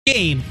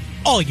game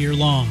all year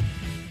long.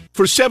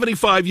 For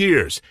 75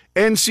 years,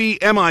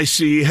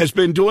 NCMIC has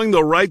been doing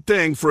the right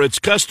thing for its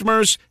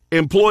customers,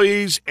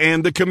 employees,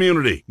 and the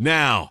community.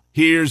 Now,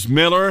 here's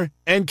Miller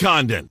and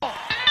Condon.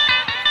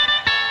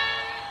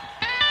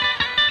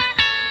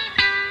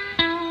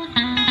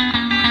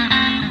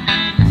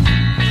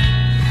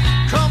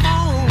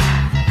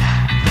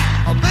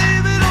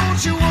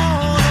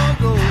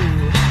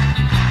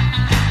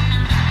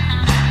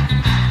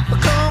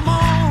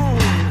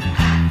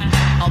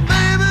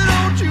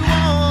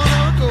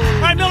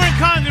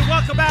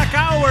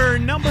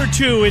 Number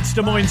 2, it's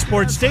Des Moines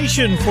Sports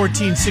Station,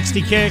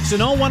 1460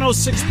 KXNO,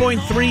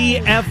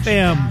 106.3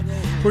 FM.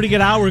 Pretty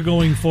good hour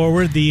going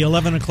forward, the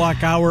 11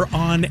 o'clock hour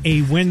on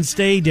a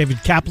Wednesday.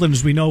 David Kaplan,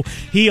 as we know,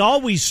 he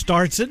always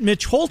starts it.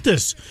 Mitch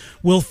Holthus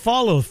will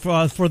follow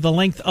for the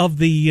length of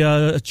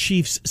the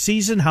Chiefs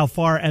season, how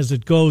far as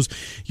it goes.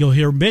 You'll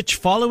hear Mitch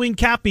following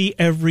Cappy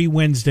every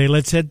Wednesday.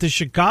 Let's head to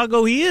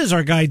Chicago. He is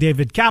our guy,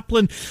 David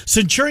Kaplan.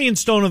 Centurion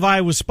Stone of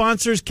Iowa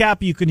sponsors.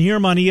 Cappy, you can hear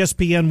him on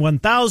ESPN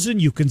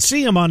 1000. You can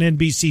see him on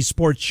NBC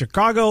Sports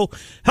Chicago.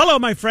 Hello,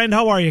 my friend.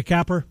 How are you,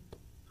 Capper?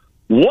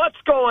 What's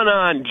going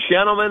on,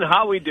 gentlemen?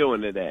 How are we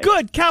doing today?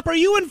 Good. Cap, are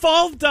you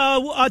involved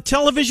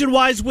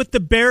television-wise with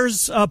the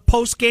Bears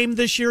post-game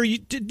this year?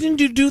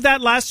 Didn't you do that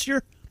last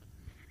year?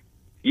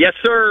 Yes,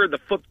 sir. The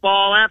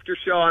football after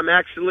show. I'm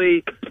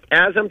actually,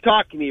 as I'm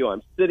talking to you,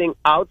 I'm sitting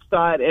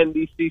outside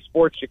NBC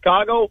Sports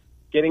Chicago,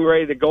 getting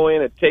ready to go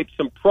in and tape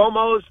some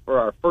promos for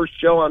our first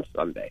show on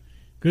Sunday.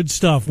 Good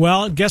stuff.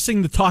 Well, I'm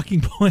guessing the talking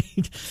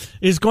point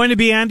is going to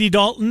be Andy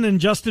Dalton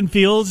and Justin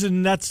Fields,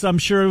 and that's, I'm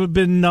sure, have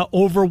been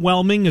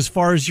overwhelming as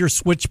far as your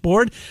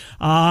switchboard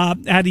at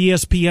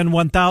ESPN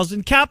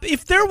 1000. Cap,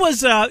 if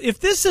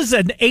this is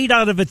an 8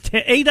 out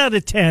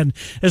of 10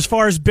 as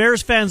far as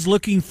Bears fans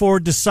looking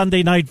forward to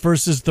Sunday night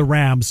versus the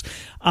Rams,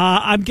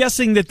 I'm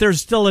guessing that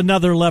there's still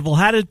another level.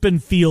 Had it been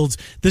Fields,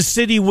 the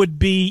city would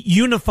be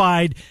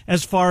unified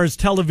as far as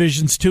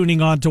televisions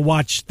tuning on to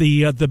watch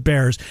the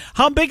Bears.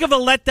 How big of a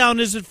letdown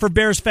is it for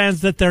Bears fans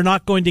that they're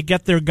not going to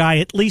get their guy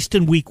at least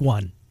in week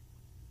 1?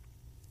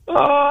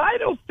 I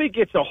don't think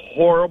it's a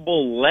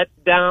horrible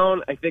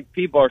letdown. I think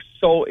people are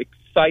so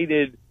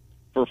excited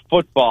for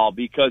football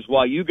because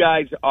while you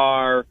guys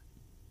are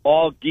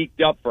all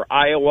geeked up for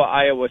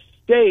Iowa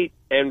State,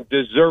 and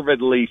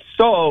deservedly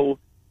so,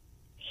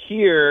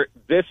 here,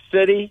 this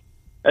city,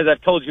 as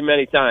I've told you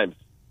many times,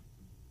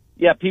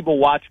 yeah, people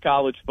watch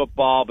college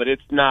football, but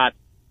it's not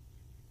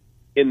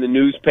in the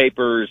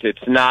newspapers.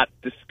 It's not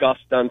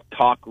discussed on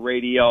talk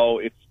radio.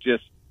 It's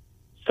just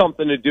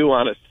something to do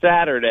on a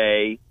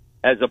Saturday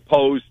as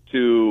opposed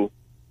to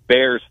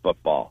Bears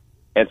football.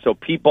 And so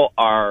people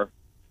are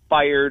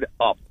fired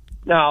up.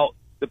 Now,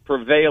 the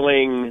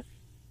prevailing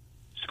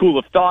school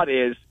of thought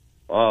is,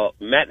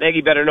 Matt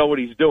Nagy better know what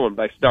he's doing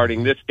by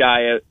starting this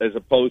guy as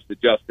opposed to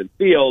Justin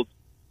Fields.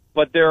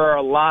 But there are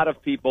a lot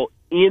of people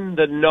in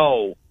the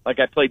know.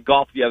 Like I played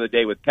golf the other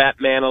day with Pat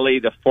Manley,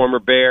 the former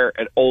Bear,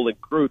 and Olin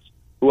Kreutz,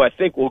 who I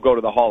think will go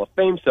to the Hall of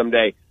Fame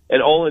someday.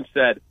 And Olin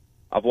said,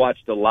 I've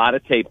watched a lot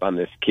of tape on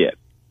this kid.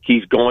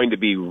 He's going to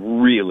be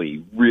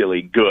really,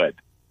 really good,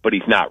 but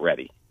he's not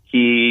ready.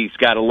 He's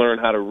got to learn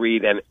how to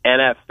read an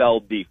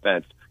NFL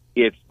defense.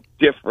 It's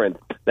different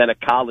than a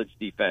college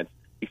defense.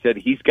 He said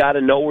he's got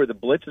to know where the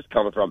blitz is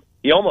coming from.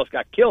 He almost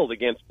got killed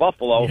against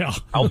Buffalo. Yeah.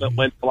 Helmet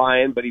went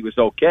flying, but he was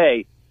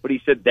okay. But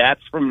he said that's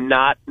from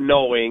not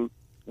knowing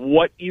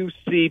what you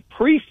see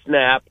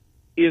pre-snap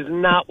is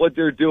not what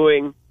they're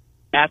doing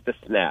at the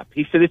snap.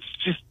 He said it's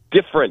just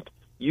different.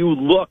 You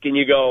look and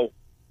you go,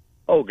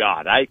 oh,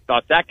 God, I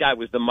thought that guy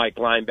was the Mike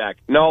linebacker.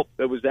 No,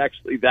 it was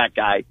actually that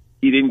guy.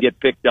 He didn't get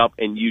picked up,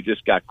 and you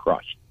just got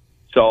crushed.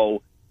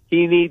 So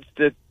he needs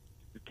to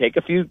take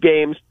a few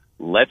games.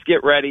 Let's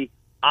get ready.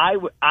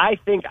 I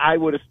think I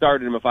would have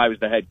started him if I was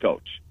the head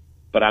coach,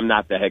 but I'm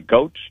not the head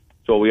coach,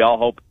 so we all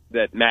hope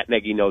that Matt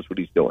Nagy knows what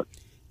he's doing.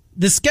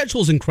 The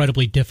schedule is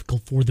incredibly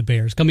difficult for the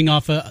Bears, coming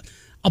off a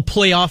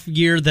playoff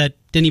year that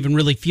didn't even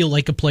really feel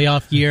like a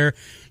playoff year.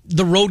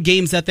 The road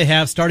games that they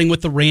have, starting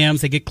with the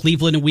Rams, they get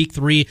Cleveland in week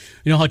 3.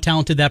 You know how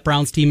talented that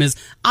Browns team is.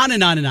 On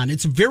and on and on.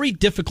 It's a very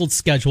difficult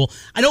schedule.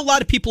 I know a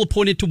lot of people have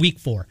pointed to week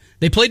 4.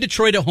 They play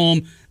Detroit at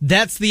home.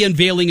 That's the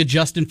unveiling of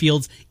Justin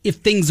Fields if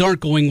things aren't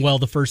going well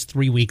the first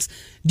 3 weeks.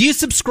 Do you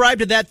subscribe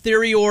to that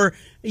theory, or are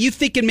you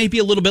thinking maybe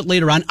a little bit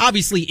later on,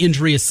 obviously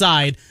injury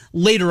aside,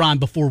 later on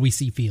before we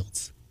see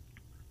Fields?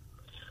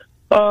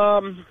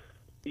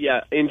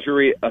 Yeah,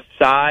 injury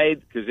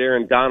aside, because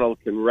Aaron Donald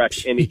can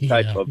wreck any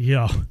type of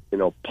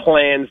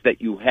plans that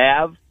you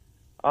have.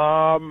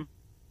 I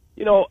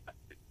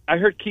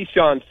heard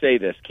Keyshawn say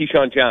this,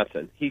 Keyshawn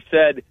Johnson. He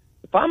said,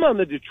 if I'm on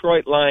the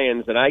Detroit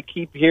Lions and I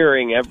keep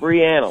hearing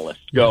every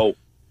analyst go,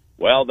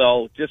 well,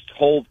 they'll just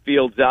hold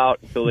Fields out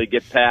until they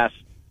get past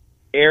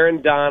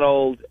Aaron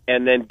Donald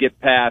and then get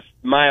past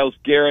Myles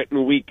Garrett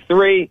in week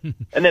 3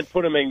 and then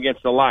put him in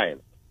against the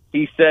Lions.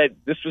 He said,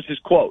 this was his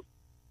quote,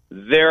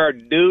 there are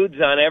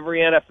dudes on every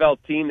NFL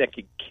team that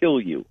could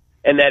kill you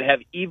and that have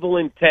evil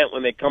intent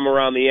when they come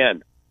around the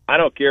end. I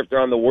don't care if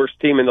they're on the worst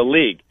team in the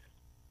league.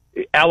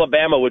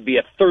 Alabama would be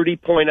a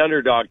 30-point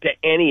underdog to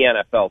any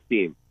NFL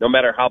team, no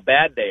matter how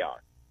bad they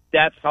are.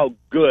 That's how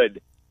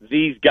good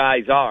these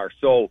guys are.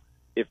 So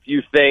if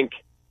you think,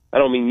 I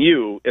don't mean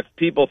you, if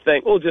people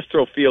think, well, just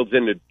throw Fields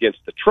in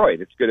against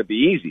Detroit, it's going to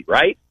be easy,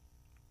 right?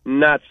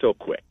 Not so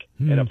quick.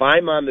 And if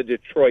I'm on the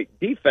Detroit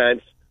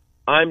defense,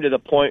 I'm to the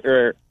point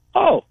where,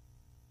 oh,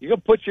 you're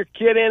going to put your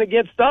kid in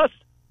against us?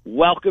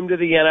 Welcome to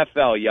the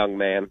NFL, young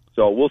man.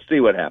 So we'll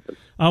see what happens.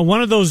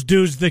 One of those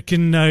dudes that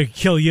can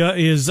kill you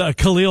is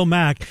Khalil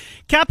Mack.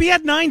 Cap, he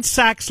had 9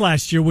 sacks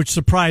last year, which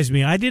surprised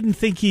me. I didn't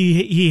think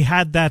he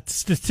had that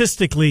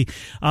statistically,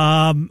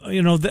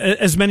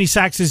 as many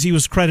sacks as he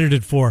was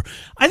credited for.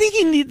 I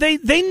think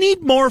they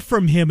need more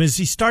from him as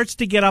he starts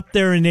to get up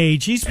there in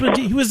age.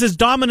 He was as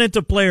dominant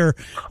a player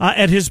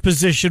at his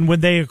position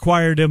when they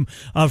acquired him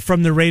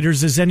from the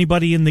Raiders as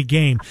anybody in the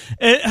game.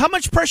 How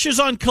much pressure is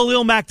on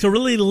Khalil Mack to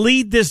really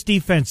lead this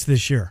defense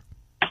this year?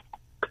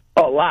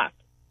 A lot.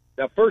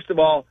 Now, first of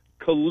all,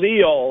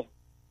 Khalil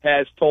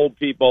has told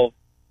people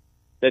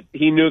that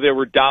he knew there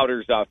were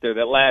doubters out there,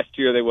 that last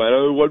year they went,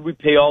 oh, what did we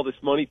pay all this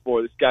money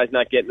for? This guy's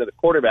not getting to the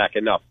quarterback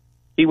enough.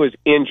 He was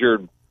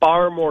injured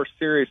far more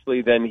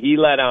seriously than he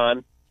let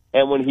on,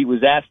 and when he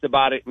was asked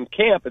about it in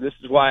camp, and this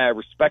is why I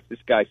respect this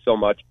guy so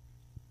much,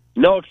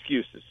 no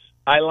excuses.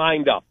 I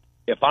lined up.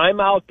 If I'm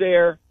out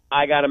there,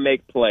 I got to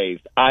make plays.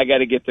 I got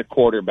to get to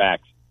quarterbacks,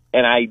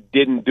 and I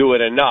didn't do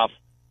it enough.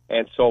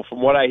 And so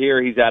from what I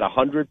hear, he's at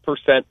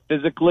 100%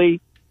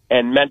 physically,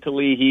 and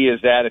mentally he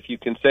is at, if you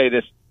can say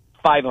this,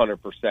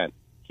 500%.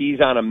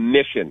 He's on a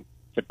mission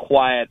to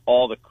quiet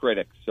all the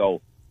critics.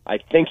 So I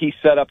think he's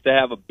set up to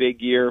have a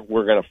big year.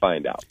 We're going to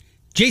find out.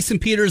 Jason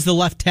Peters, the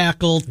left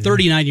tackle,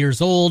 39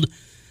 years old,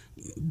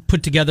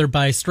 put together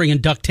by string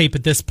and duct tape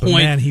at this point. But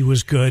man, he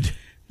was good.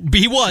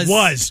 He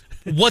was.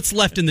 What's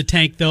left in the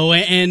tank, though,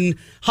 and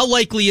how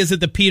likely is it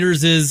that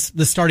Peters is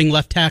the starting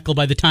left tackle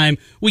by the time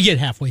we get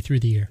halfway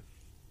through the year?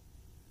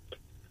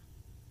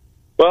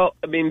 Well,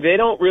 I mean, they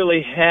don't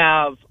really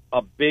have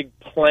a big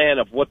plan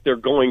of what they're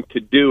going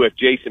to do if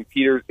Jason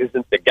Peters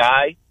isn't the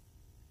guy.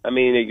 I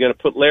mean, are you going to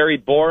put Larry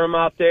Borum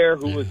out there,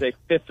 who was a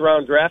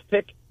 5th-round draft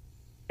pick?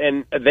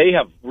 And they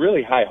have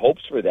really high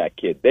hopes for that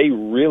kid. They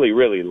really,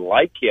 really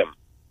like him.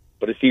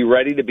 But is he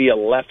ready to be a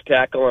left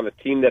tackle on a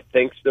team that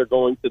thinks they're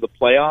going to the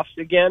playoffs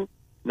again?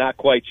 Not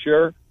quite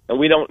sure. And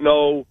we don't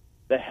know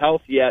the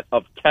health yet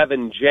of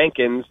Tevin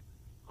Jenkins,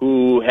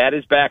 who had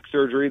his back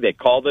surgery. They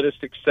called it a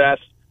success,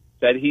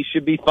 said he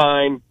should be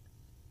fine.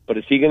 But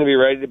is he going to be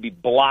ready to be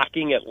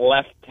blocking at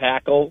left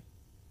tackle,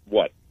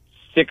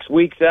 6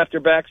 weeks after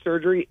back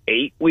surgery,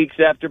 8 weeks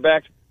after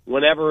back?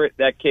 Whenever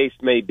that case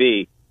may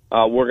be,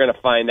 we're going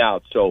to find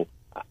out. So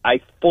I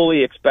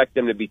fully expect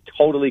them to be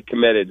totally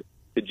committed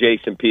to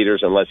Jason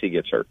Peters unless he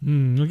gets hurt.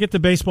 We'll get to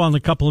baseball in a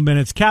couple of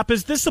minutes. Cap,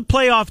 is this a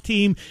playoff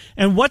team,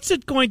 and what's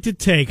it going to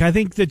take? I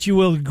think that you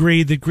will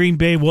agree that Green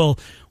Bay will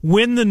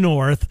win the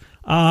North.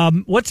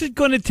 What's it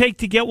going to take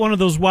to get one of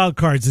those wild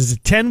cards? Is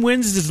it 10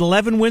 wins? Is it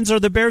 11 wins? Are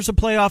the Bears a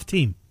playoff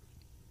team?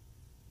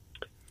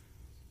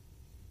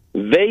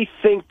 They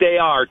think they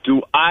are.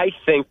 Do I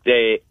think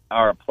they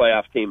are a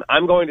playoff team?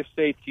 I'm going to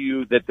say to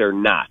you that they're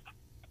not.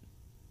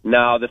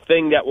 Now, the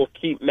thing that will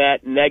keep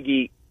Matt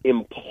Nagy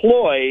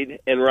employed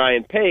and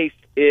Ryan Pace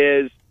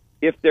is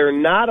if they're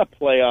not a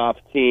playoff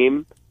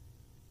team,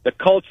 the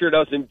culture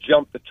doesn't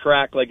jump the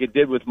track like it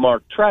did with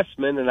Mark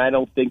Trestman, and I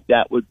don't think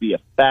that would be a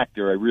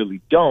factor. I really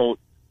don't.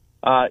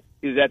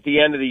 Is at the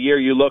end of the year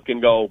you look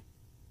and go,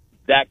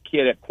 that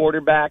kid at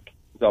quarterback,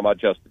 I'm talking about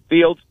Justin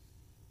Fields,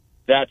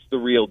 that's the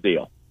real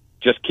deal.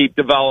 Just keep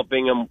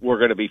developing him. We're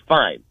going to be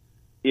fine.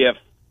 If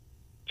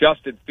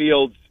Justin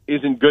Fields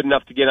isn't good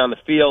enough to get on the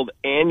field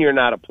and you're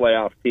not a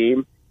playoff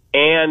team,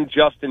 and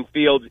Justin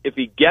Fields, if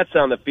he gets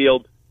on the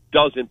field,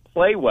 doesn't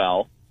play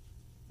well,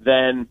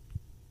 then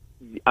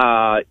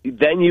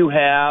you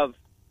have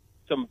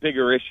some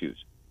bigger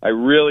issues. I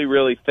really,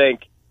 really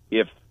think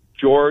if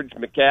George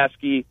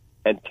McCaskey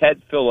and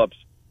Ted Phillips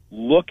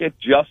look at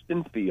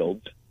Justin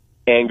Fields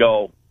and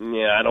go,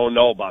 yeah, I don't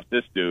know about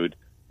this dude,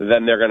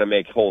 then they're going to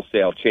make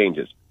wholesale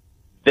changes.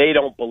 They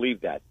don't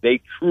believe that.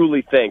 They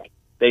truly think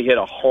they hit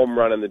a home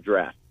run in the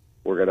draft.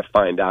 We're going to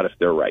find out if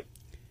they're right.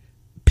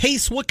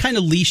 Pace, what kind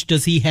of leash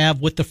does he have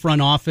with the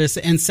front office?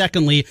 And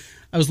secondly,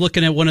 I was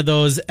looking at one of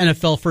those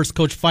NFL first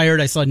coach fired.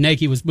 I saw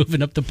Nagy was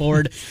moving up the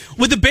board.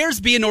 Would the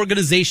Bears be an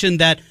organization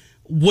that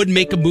would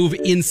make a move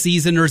in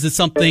season, or is it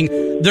something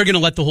they're going to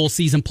let the whole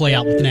season play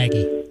out with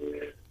Nagy?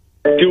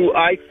 Do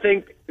I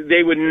think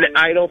they would?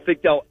 I don't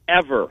think they'll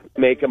ever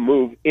make a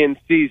move in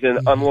season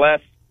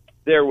unless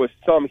there was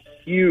some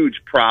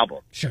huge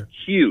problem. Sure.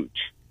 Huge.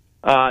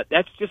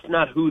 That's just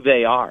not who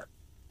they are.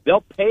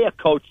 They'll pay a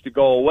coach to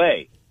go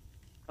away.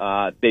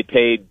 They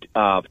paid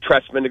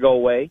Trestman to go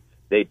away.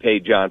 They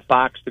paid John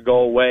Fox to go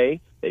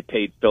away. They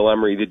paid Phil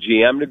Emery, the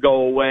GM, to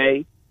go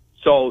away.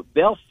 So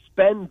they'll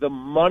spend the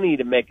money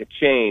to make a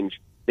change.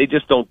 They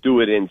just don't do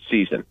it in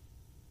season.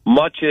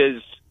 Much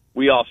as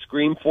we all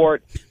scream for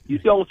it, you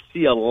don't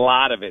see a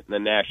lot of it in the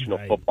National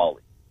Football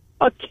League.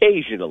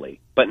 occasionally,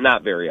 but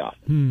not very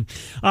often.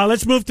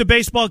 Let's move to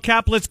baseball,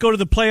 Cap. Let's go to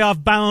the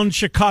playoff-bound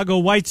Chicago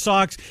White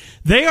Sox.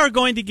 They are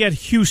going to get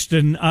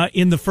Houston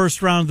in the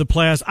first round of the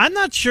playoffs. I'm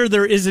not sure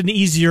there is an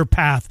easier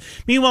path.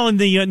 Meanwhile, in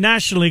the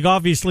National League,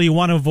 obviously you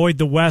want to avoid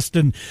the West,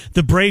 and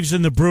the Braves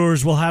and the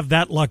Brewers will have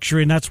that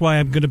luxury, and that's why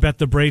I'm going to bet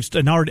the Braves,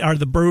 or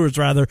the Brewers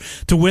rather,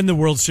 to win the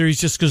World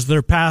Series, just because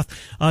their path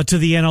to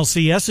the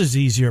NLCS is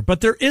easier.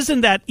 But there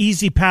isn't that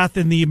easy path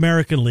in the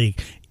American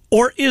League.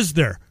 Or is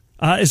there?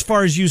 As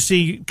far as you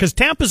see, because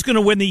Tampa's going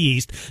to win the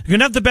East. They're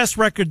going to have the best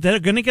record. They're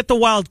going to get the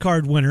wild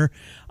card winner.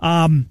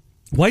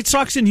 White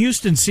Sox in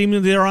Houston seem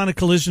they're on a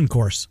collision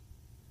course.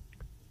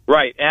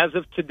 Right. As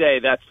of today,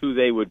 that's who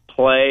they would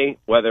play.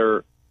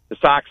 Whether the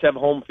Sox have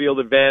home field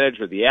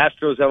advantage or the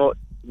Astros have,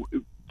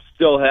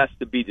 still has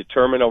to be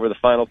determined over the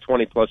final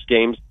 20-plus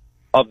games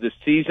of the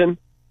season.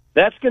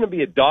 That's going to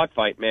be a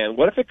dogfight, man.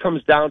 What if it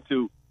comes down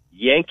to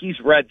Yankees,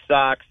 Red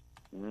Sox,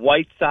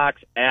 White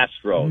Sox,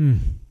 Astros?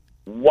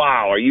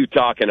 Wow, are you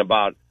talking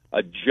about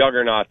a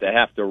juggernaut to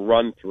have to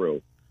run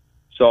through?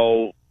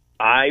 So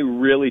I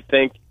really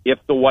think if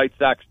the White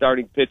Sox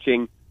starting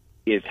pitching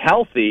is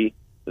healthy,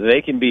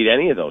 they can beat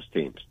any of those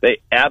teams. They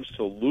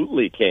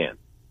absolutely can.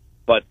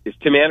 But is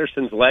Tim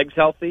Anderson's legs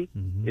healthy?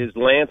 Is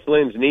Lance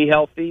Lynn's knee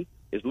healthy?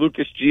 Is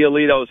Lucas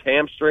Giolito's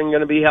hamstring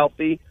going to be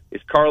healthy?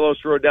 Is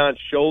Carlos Rodon's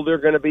shoulder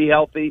going to be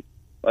healthy?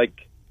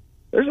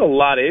 There's a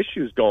lot of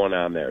issues going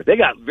on there. They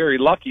got very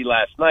lucky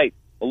last night.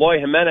 Eloy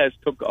Jimenez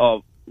took a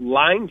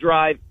line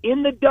drive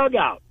in the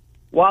dugout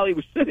while he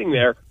was sitting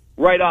there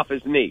right off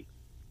his knee.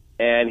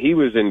 And he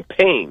was in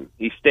pain.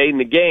 He stayed in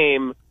the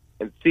game,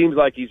 and it seems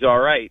like he's all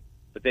right,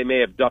 but they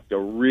may have ducked a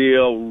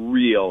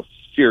real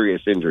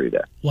serious injury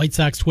there. White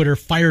Sox Twitter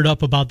fired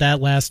up about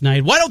that last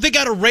night. Why don't they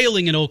got a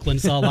railing in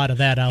Oakland? Saw a lot of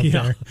that out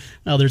there.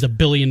 Oh, there's a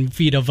billion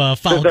feet of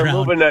foul they're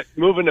ground.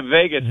 Moving to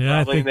Vegas,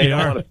 probably, and they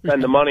don't want to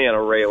spend the money on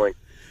a railing.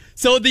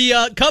 So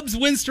the Cubs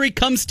win streak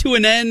comes to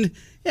an end.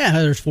 Yeah,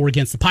 there's 4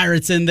 against the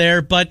Pirates in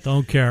there, but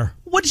don't care.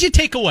 What did you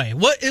take away?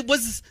 What it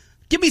was?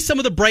 Give me some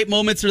of the bright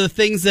moments or the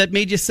things that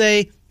made you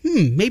say,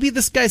 maybe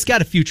this guy's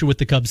got a future with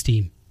the Cubs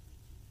team.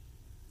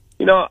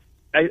 You know,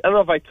 I don't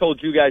know if I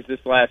told you guys this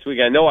last week.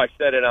 I know I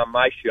said it on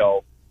my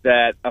show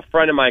that a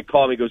friend of mine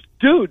called me and goes,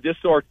 dude, this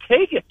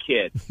Ortega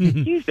kid,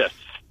 he's a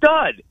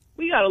stud.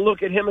 We got to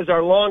look at him as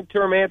our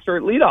long-term answer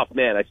at leadoff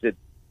man. I said,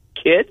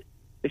 kid?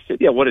 They said,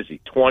 yeah, what is he,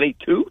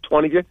 22,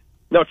 23?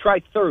 No,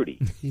 try 30.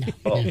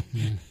 Oh,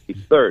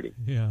 he's 30.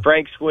 Yeah.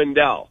 Frank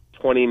Swindell,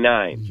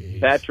 29. Jeez.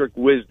 Patrick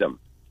Wisdom,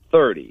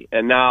 30.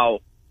 And now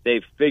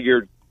they've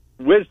figured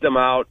Wisdom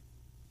out.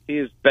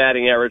 His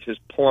batting average has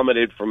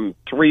plummeted from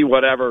 3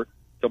 whatever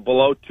to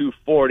below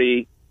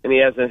 240, and he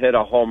hasn't hit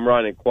a home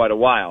run in quite a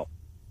while.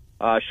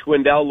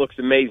 Schwindel looks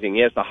amazing.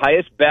 He has the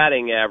highest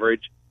batting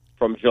average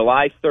from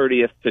July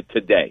 30th to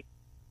today.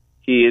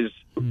 He is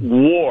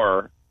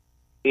WAR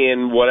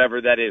in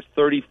whatever that is,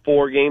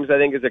 34 games, I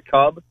think, as a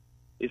Cub,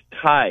 is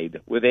tied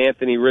with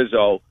Anthony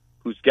Rizzo,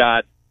 who's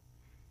got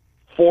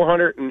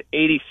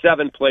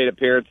 487 plate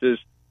appearances,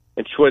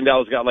 and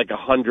Schwindel's got like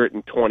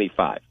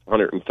 125,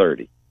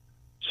 130.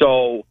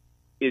 So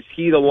is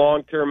he the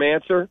long-term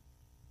answer?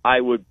 I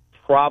would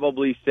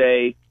probably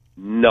say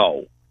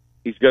no.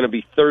 He's going to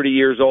be 30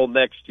 years old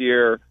next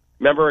year.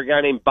 Remember a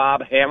guy named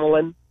Bob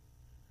Hamelin?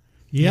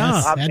 Yeah,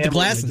 yes, Bob had the Hamelin,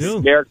 glasses.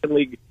 American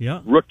League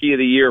Rookie of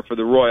the Year for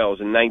the Royals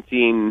in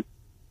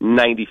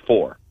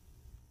 1994.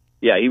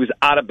 Yeah, he was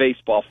out of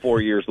baseball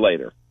 4 years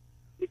later.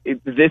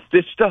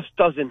 This stuff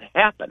doesn't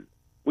happen.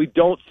 We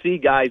don't see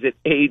guys at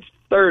age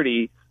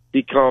 30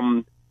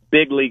 become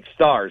big league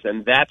stars,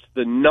 and that's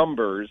the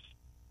numbers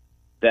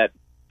that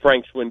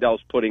Frank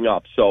Swindel's putting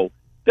up. So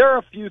there are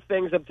a few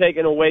things I'm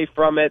taking away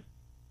from it.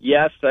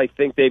 Yes, I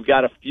think they've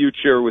got a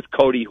future with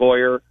Cody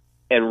Hoyer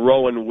and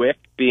Rowan Wick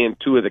being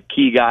 2 of the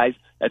key guys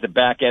at the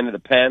back end of the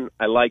pen.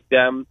 I like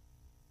them.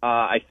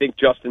 I think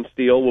Justin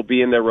Steele will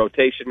be in their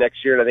rotation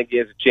next year, and I think he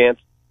has a chance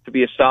to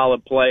be a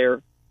solid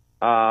player.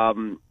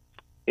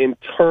 In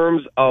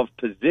terms of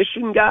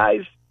position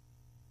guys,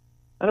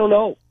 I don't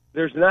know.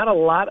 There's not a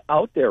lot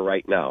out there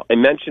right now. I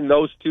mentioned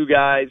those 2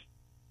 guys.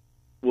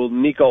 Will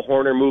Nico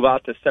Horner move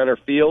out to center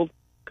field?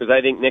 Because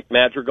I think Nick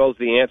Madrigal's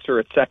the answer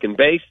at second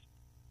base.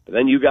 But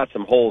then you got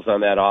some holes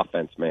on that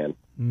offense, man.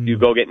 Do you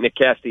go get Nick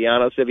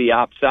Castellanos if he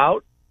opts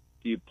out?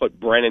 Do you put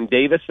Brennan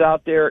Davis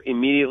out there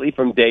immediately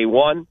from day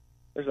one?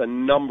 There's a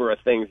number of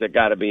things that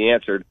got to be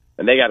answered,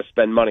 and they got to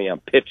spend money on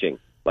pitching,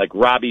 like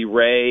Robbie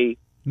Ray.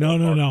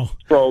 No.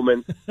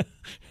 Stroman.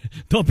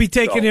 Don't be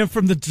taking him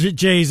from the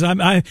Jays.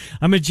 I'm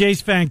a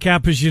Jays fan,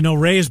 Cap, as you know.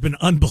 Ray has been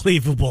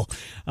unbelievable.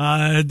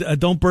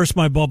 Don't burst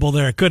my bubble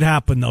there. It could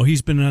happen, though.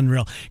 He's been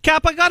unreal.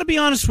 Cap, I got to be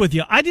honest with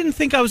you. I didn't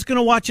think I was going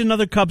to watch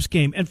another Cubs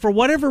game, and for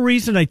whatever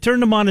reason, I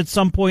turned them on at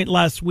some point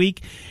last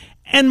week.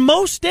 And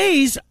most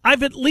days,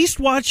 I've at least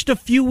watched a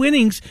few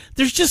innings.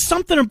 There's just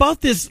something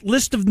about this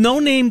list of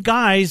no-name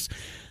guys.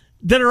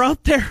 that are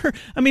out there.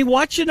 I mean,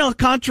 watching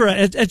Alcantara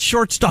at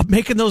shortstop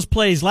making those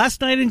plays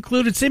last night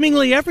included.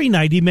 Seemingly every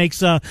night he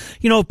makes a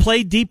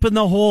play deep in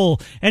the hole,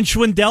 and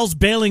Schwindel's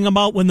bailing him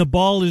out when the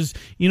ball is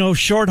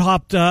short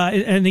hopped,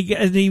 and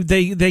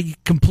they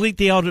complete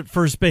the out at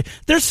first base.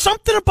 There's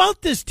something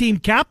about this team,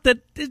 Cap, that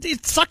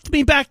it sucked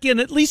me back in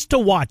at least to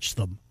watch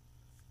them.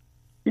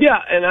 Yeah,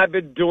 and I've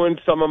been doing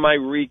some of my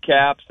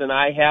recaps, and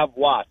I have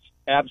watched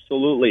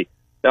absolutely.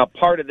 Now,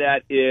 part of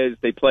that is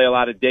they play a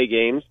lot of day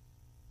games.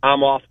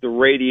 I'm off the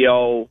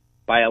radio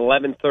by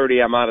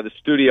 11:30. I'm out of the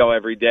studio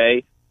every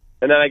day.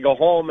 And then I go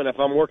home, and if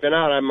I'm working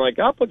out, I'm like,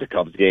 I'll put the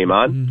Cubs game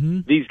on. Mm-hmm.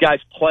 These guys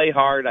play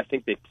hard. I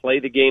think they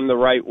play the game the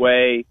right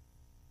way.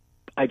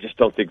 I just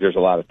don't think there's a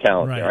lot of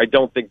talent there. I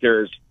don't think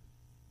there's,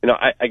 as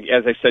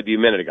I said to you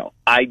a minute ago,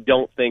 I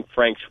don't think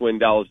Frank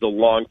Schwindel is the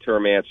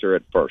long-term answer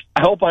at first.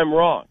 I hope I'm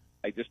wrong.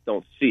 I just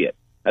don't see it.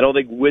 I don't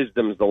think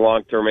Wisdom's the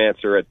long-term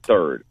answer at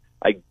third.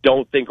 I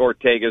don't think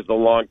Ortega's the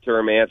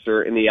long-term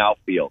answer in the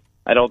outfield.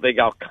 I don't think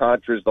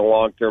Alcantara's the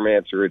long-term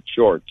answer at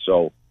short.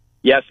 So,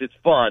 yes, it's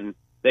fun.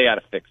 They got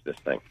to fix this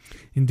thing.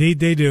 Indeed,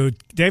 they do.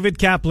 David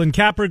Kaplan.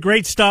 Capper,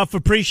 great stuff.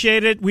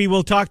 Appreciate it. We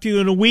will talk to you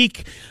in a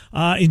week.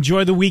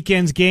 Enjoy the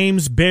weekend's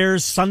games.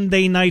 Bears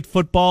Sunday Night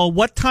Football.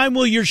 What time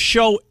will your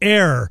show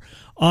air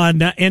on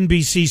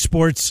NBC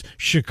Sports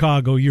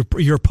Chicago,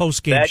 your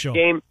post-game show?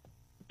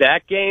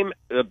 That game,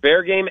 the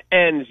Bear game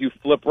ends. You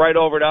flip right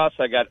over to us.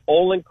 I got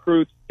Olin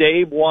Kreutz,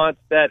 Dave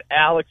Wanstead,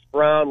 Alex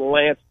Brown,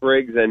 Lance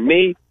Briggs, and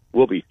me.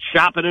 We'll be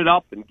chopping it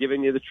up and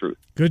giving you the truth.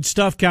 Good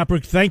stuff, Capper.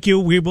 Thank you.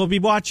 We will be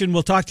watching.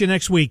 We'll talk to you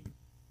next week.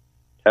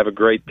 Have a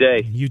great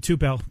day. You too,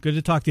 pal. Good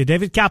to talk to you.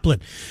 David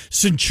Kaplan,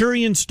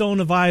 Centurion Stone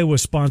of Iowa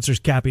sponsors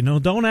Cappy. No,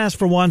 don't ask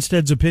for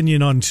Wanstead's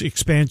opinion on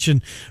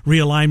expansion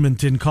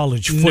realignment in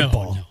college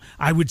football. No.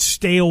 I would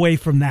stay away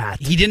from that.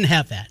 He didn't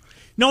have that.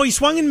 No, he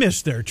swung and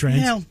missed there,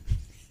 Trent. Yeah.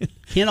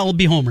 Can't all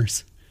be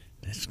homers.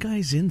 This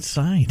guy's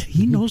inside.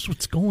 He knows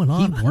what's going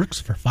on. He works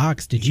for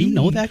Fox. Did you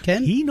know that,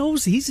 Ken? He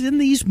knows. He's in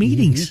these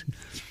meetings.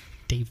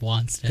 Dave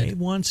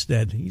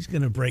Wanstead. He's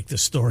going to break the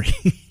story.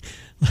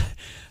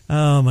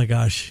 Oh, my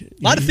gosh. A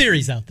lot of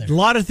theories out there. A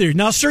lot of theories.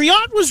 Now,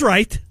 Sirianni was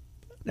right.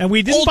 And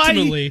we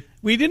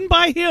didn't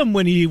buy him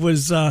when he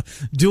was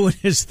doing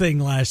his thing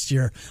last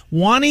year.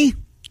 Wani,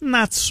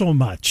 not so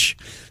much.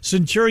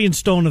 Centurion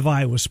Stone of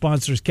Iowa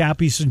sponsors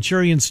Cappy.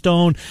 Centurion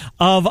Stone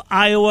of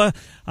Iowa.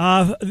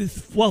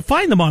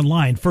 Find them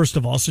online, first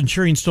of all,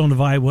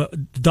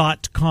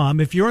 centurionstoneofiowa.com.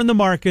 If you're in the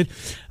market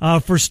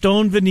for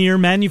stone veneer,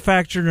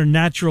 manufactured or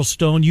natural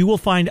stone, you will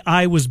find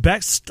Iowa's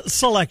best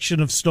selection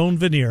of stone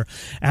veneer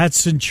at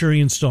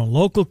Centurion Stone.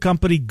 Local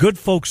company, good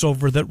folks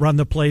over that run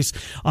the place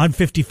on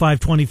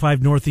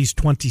 5525 Northeast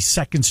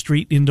 22nd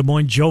Street in Des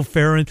Moines. Joe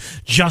Farron,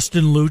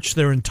 Justin Luch,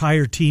 their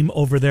entire team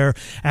over there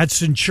at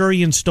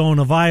Centurion Stone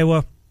of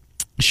Iowa.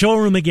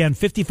 Showroom again,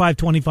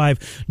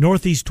 5525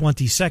 Northeast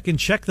 22nd.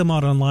 Check them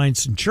out online,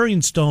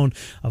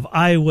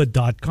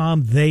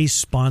 centurionstoneofiowa.com. They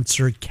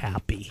sponsor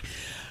Cappy.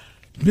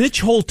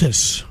 Mitch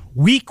Holthus,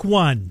 Week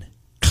 1,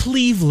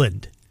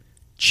 Cleveland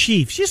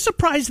Chiefs. You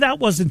surprised that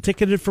wasn't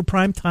ticketed for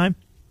prime time?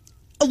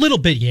 A little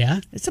bit,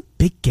 yeah. It's a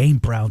big game,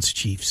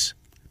 Browns-Chiefs.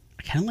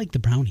 I kind of like the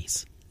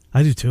Brownies.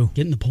 I do too.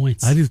 Getting the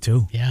points. I do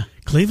too. Yeah.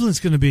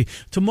 Cleveland's going to be...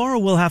 Tomorrow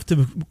we'll have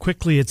to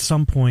quickly at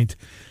some point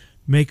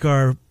make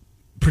our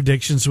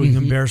predictions so we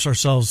can embarrass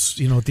ourselves,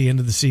 at the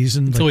end of the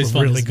season. It's always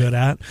fun, really good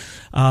at.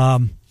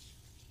 Do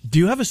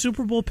you have a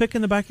Super Bowl pick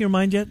in the back of your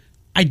mind yet?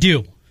 I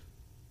do.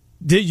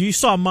 You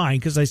saw mine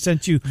because I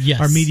sent you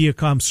our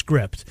MediaCom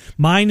script.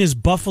 Mine is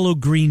Buffalo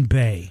Green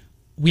Bay.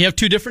 We have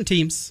two different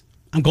teams.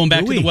 I'm going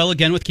back to the well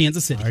again with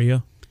Kansas City. Are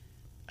you?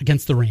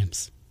 Against the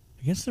Rams.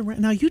 Against the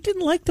Rams. Now, you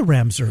didn't like the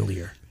Rams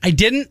earlier. I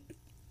didn't,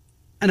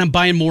 and I'm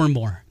buying more and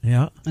more.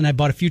 Yeah. And I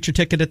bought a future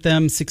ticket at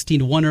them,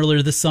 16-1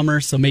 earlier this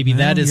summer, so maybe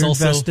that is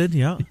also invested.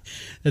 Yeah.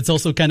 It's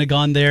also kind of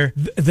gone there.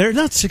 They're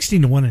not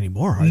 16-1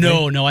 anymore, are they?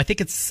 No, I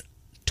think it's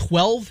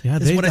 12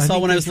 is what I saw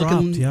when I was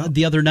looking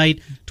the other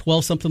night.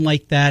 12, something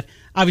like that.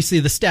 Obviously,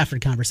 the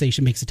Stafford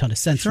conversation makes a ton of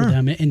sense for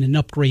them and an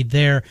upgrade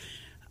there.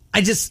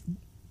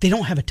 They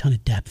don't have a ton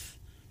of depth.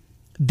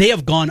 They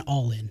have gone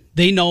all in.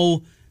 They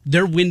know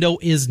their window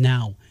is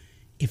now.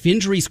 If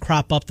injuries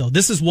crop up, though,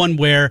 this is one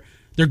where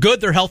they're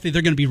good, they're healthy,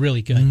 they're going to be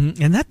really good.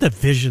 Mm-hmm. And that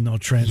division, though,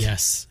 Trent.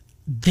 Yes.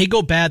 They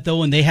go bad,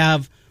 though, and they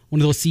have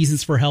one of those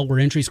seasons for hell where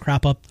injuries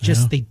crop up.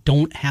 They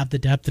don't have the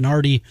depth, and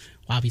already,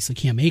 obviously,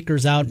 Cam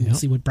Akers out, and we'll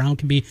see what Brown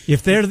can be.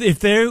 If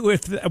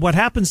what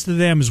happens to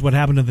them is what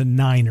happened to the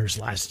Niners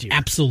last year.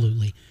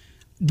 Absolutely.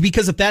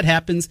 Because if that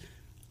happens,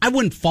 I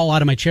wouldn't fall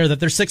out of my chair that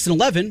they're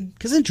 6-11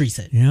 because injuries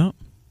hit. Yeah.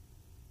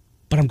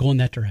 But I'm going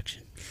that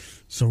direction.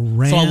 So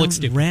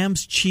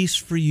Rams, Chiefs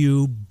for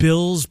you,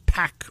 Bills,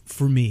 Pack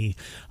for me.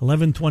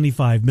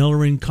 11:25.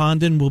 Miller and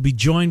Condon will be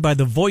joined by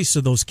the voice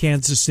of those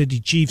Kansas City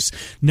Chiefs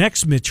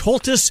next, Mitch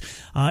Holthus,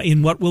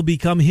 in what will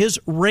become his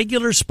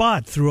regular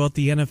spot throughout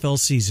the NFL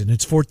season.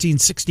 It's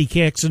 1460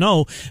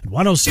 KXNO and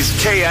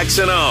 106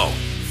 KXNO.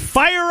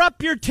 Fire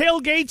up your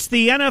tailgates.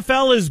 The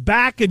NFL is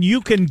back, and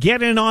you can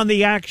get in on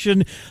the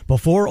action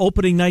before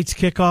opening night's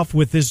kickoff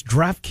with this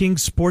DraftKings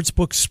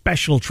Sportsbook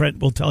special Trent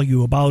will tell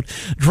you about.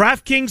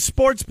 DraftKings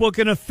Sportsbook,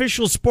 an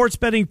official sports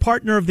betting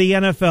partner of the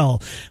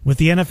NFL. With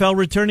the NFL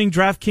returning,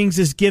 DraftKings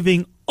is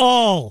giving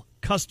all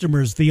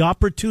customers the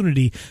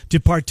opportunity to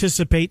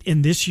participate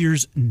in this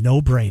year's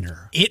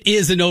no-brainer. It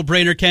is a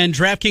no-brainer, Ken.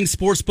 DraftKings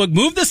Sportsbook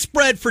moved the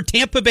spread for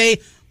Tampa Bay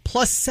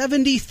plus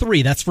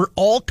 73. That's for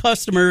all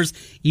customers,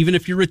 even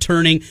if you're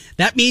returning.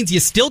 That means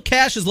you still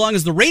cash as long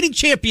as the reigning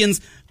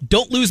champions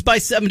don't lose by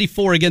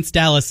 74 against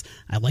Dallas.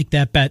 I like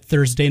that bet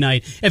Thursday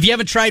night. If you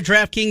haven't tried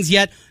DraftKings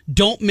yet,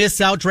 don't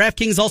miss out.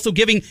 DraftKings also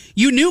giving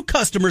you new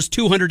customers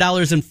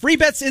 $200 in free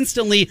bets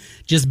instantly.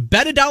 Just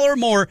bet $1 or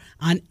more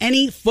on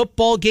any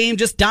football game.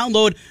 Just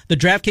download the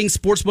DraftKings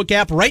Sportsbook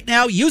app right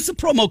now. Use the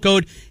promo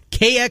code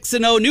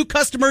KXNO. New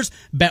customers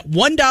bet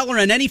 $1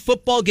 on any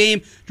football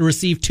game to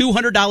receive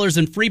 $200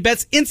 in free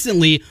bets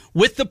instantly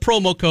with the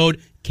promo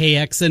code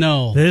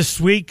KXNO.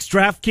 This week's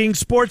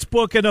DraftKings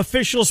Sportsbook, an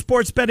official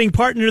sports betting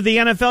partner of the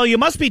NFL. You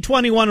must be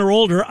 21 or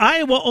older.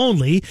 Iowa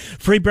only.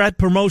 Free bet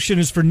promotion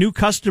is for new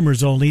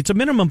customers only. It's a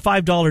minimum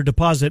 $5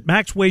 deposit.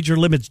 Max wager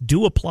limits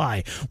do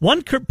apply.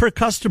 One per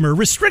customer.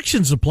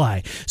 Restrictions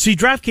apply. See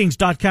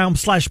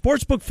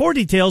DraftKings.com/sportsbook for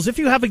details. If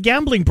you have a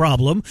gambling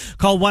problem,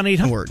 call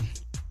 1-800.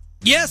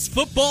 Yes,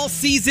 football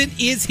season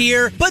is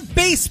here, but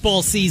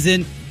baseball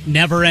season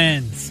never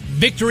ends.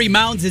 Victory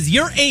Mounds is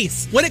your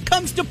ace when it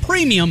comes to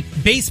premium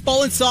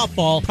baseball and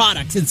softball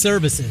products and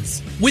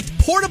services. With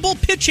portable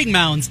pitching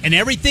mounds and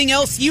everything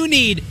else you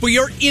need for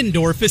your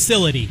indoor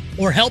facility.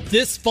 Or help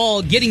this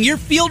fall getting your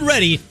field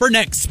ready for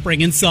next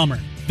spring and summer.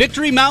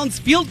 Victory Mounds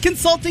Field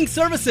Consulting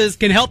Services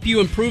can help you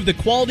improve the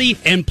quality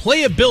and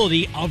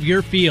playability of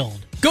your field.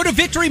 Go to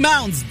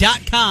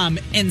victorymounds.com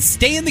and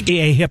stay in the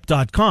game.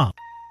 GAHIP.com.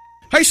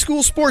 High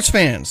school sports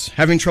fans,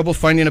 having trouble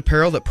finding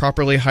apparel that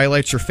properly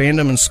highlights your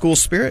fandom and school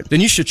spirit? Then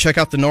you should check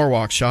out the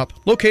Norwalk Shop,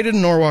 located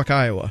in Norwalk,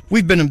 Iowa.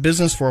 We've been in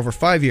business for over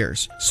 5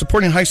 years,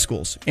 supporting high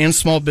schools and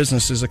small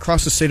businesses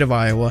across the state of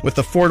Iowa with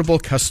affordable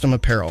custom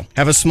apparel.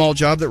 Have a small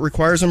job that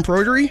requires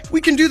embroidery?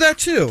 We can do that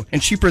too, and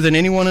cheaper than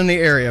anyone in the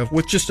area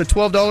with just a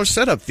 $12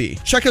 setup fee.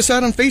 Check us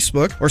out on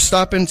Facebook or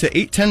stop into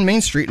 810 Main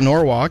Street in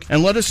Norwalk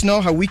and let us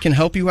know how we can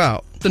help you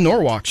out. The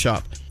Norwalk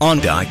Shop on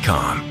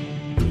 .com.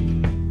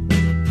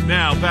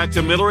 Now back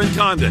to Miller and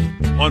Condon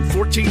on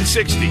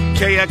 1460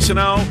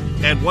 KXNO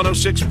and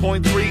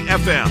 106.3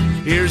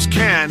 FM. Here's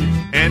Ken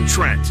and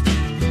Trent.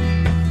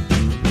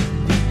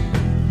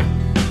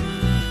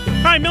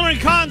 Hi, Miller and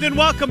Condon.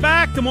 Welcome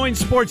back. Des Moines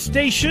Sports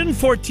Station,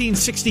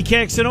 1460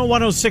 KXNO,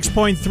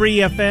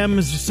 106.3 FM.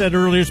 As I said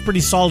earlier, it's a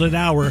pretty solid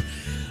hour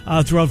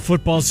throughout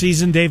football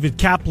season. David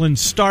Kaplan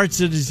starts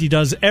it as he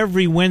does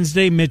every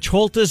Wednesday. Mitch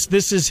Holtis,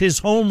 this is his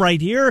home right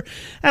here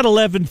at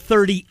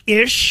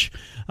 11:30-ish.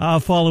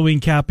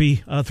 Following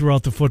Cappy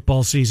throughout the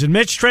football season.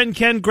 Mitch, Trent,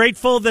 Ken,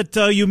 grateful that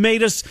you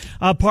made us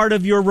part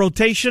of your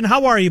rotation.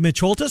 How are you,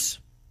 Mitch Holtis?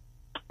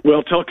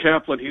 Well, tell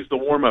Kaplan he's the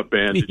warm-up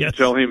band. Did Yes.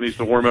 you tell him he's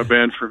the warm-up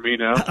band for me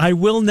now? I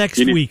will next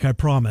week, I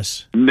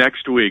promise.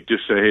 Next week,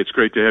 just say, hey, it's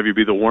great to have you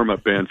be the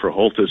warm-up band for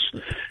Holtis.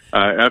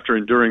 After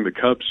enduring the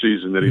Cubs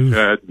season that he's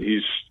had,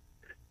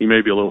 he may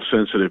be a little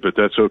sensitive, but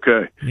that's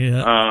okay.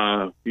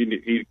 Yeah.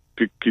 He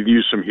could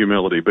use some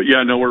humility. But,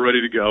 yeah, no, we're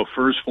ready to go.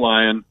 First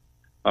flying.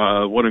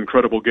 What an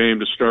incredible game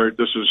to start.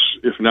 This is,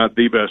 if not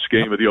the best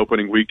game of the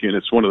opening weekend,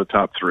 it's one of the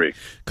top three.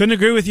 Couldn't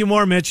agree with you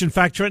more, Mitch. In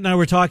fact, Trent and I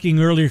were talking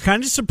earlier.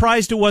 Kind of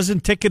surprised it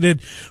wasn't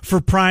ticketed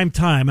for prime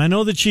time. I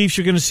know the Chiefs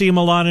are going to see him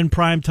a lot in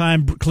prime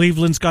time.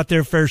 Cleveland's got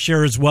their fair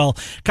share as well.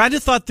 Kind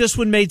of thought this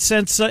one made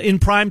sense in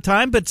prime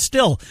time, but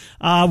still.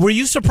 Were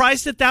you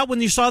surprised at that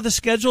when you saw the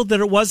schedule, that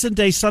it wasn't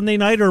a Sunday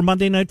night or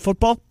Monday night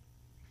football?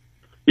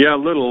 Yeah, a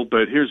little,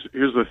 but here's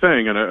the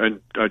thing, and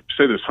I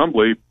say this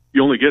humbly,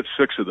 you only get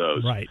 6 of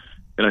those. Right.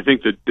 And I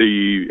think that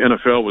the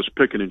NFL was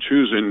picking and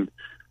choosing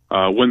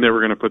when they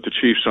were going to put the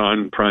Chiefs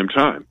on prime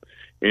time.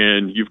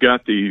 And you've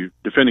got the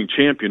defending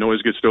champion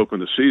always gets to open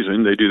the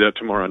season. They do that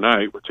tomorrow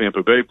night with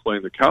Tampa Bay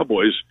playing the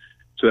Cowboys.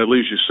 So that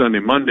leaves you Sunday,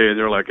 Monday, and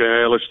they're like,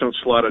 let's don't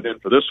slot it in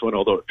for this one,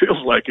 although it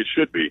feels like it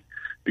should be,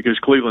 because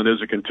Cleveland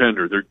is a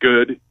contender. They're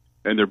good,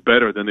 and they're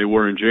better than they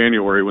were in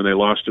January when they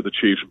lost to the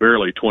Chiefs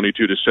barely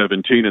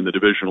 22-17 in the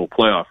divisional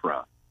playoff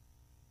round.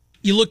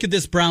 You look at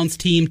this Browns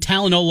team,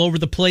 talent all over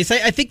the place.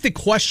 I think the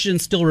question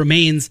still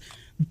remains,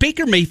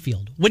 Baker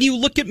Mayfield. When you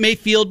look at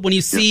Mayfield, when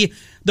you see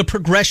the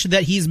progression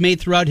that he's made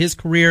throughout his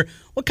career,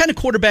 what kind of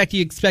quarterback do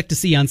you expect to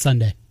see on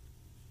Sunday?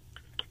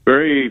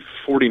 Very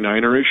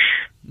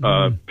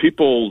 49er-ish.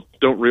 People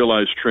don't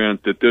realize,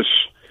 Trent, that this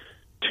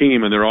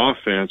team and their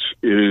offense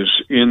is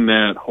in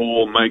that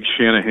whole Mike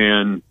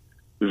Shanahan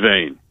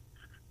vein.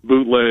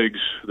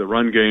 Bootlegs, the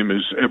run game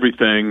is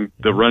everything.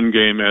 The run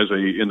game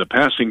in the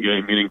passing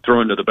game, meaning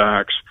throwing to the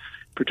backs,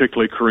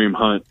 particularly Kareem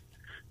Hunt.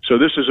 So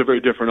this is a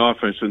very different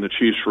offense than the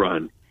Chiefs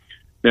run.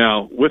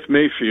 Now, with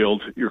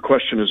Mayfield, your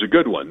question is a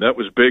good one. That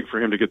was big for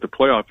him to get the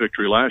playoff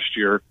victory last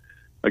year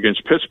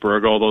against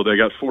Pittsburgh, although they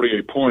got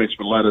 48 points,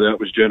 but a lot of that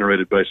was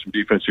generated by some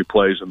defensive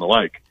plays and the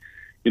like.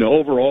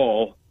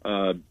 overall,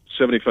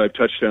 75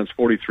 touchdowns,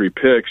 43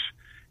 picks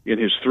in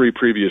his 3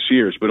 previous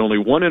years, but only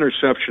 1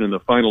 interception in the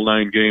final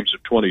 9 games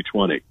of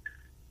 2020.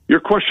 Your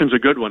question's a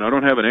good one. I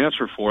don't have an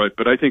answer for it,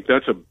 but I think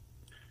that's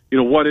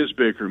what is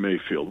Baker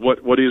Mayfield?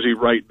 What is he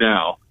right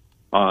now?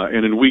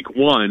 And in week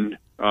 1,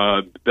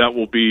 that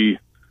will be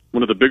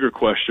one of the bigger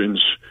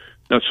questions,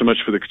 not so much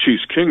for the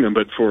Chiefs Kingdom,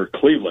 but for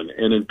Cleveland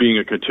and in being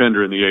a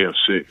contender in the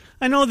AFC.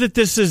 I know that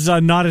this is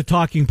not a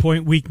talking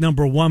point week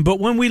number 1, but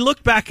when we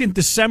look back in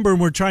December and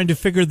we're trying to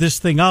figure this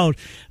thing out,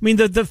 I mean,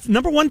 the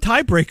number 1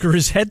 tiebreaker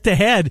is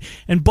head-to-head,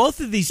 and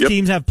both of these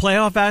teams have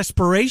playoff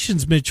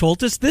aspirations, Mitch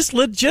Holthus. This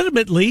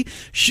legitimately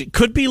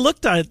could be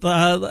looked at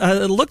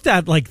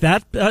like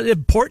that.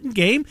 Important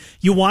game.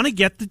 You want to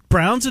get the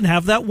Browns and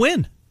have that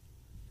win.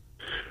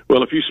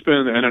 Well, if you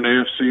spend an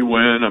AFC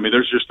win, I mean,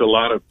 there's just a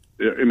lot of,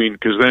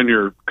 because then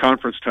your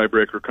conference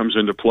tiebreaker comes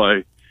into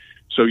play.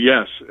 So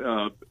yes,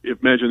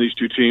 imagine these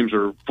 2 teams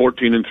are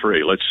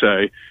 14-3, let's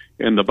say,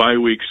 and the bye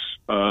weeks,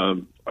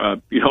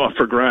 up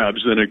for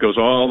grabs. Then it goes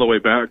all the way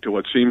back to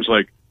what seems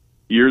like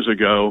years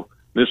ago.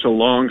 This is a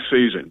long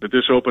season, but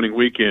this opening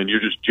weekend, you're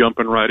just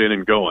jumping right in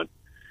and going.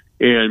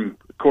 And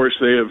of course,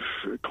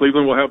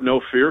 Cleveland will have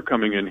no fear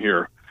coming in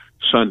here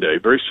Sunday.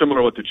 Very similar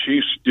to what the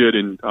Chiefs did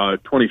in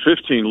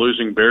 2015,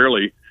 losing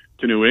barely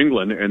to New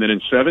England, and then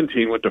in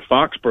 17 went to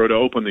Foxborough to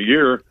open the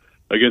year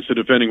against the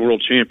defending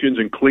world champions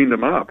and cleaned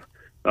them up.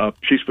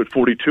 Chiefs put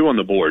 42 on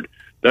the board.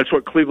 That's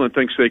what Cleveland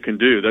thinks they can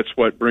do. That's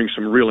what brings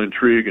some real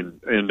intrigue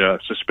and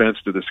suspense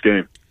to this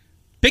game.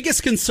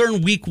 Biggest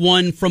concern week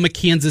 1 from a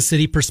Kansas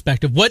City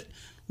perspective. What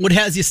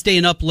has you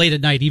staying up late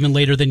at night, even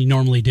later than you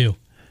normally do?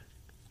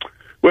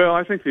 Well,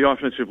 I think the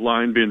offensive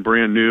line being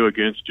brand new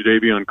against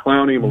Jadeveon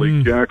Clowney,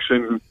 Malik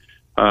Jackson,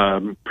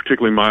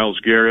 particularly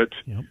Myles Garrett,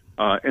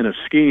 and a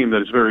scheme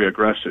that is very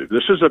aggressive.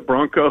 This is a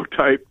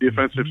Bronco-type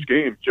defensive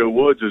scheme. Joe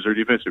Woods is their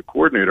defensive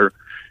coordinator.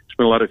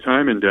 Spent a lot of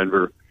time in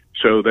Denver.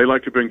 So they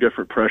like to bring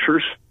different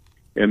pressures,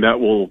 and they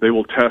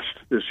will test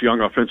this young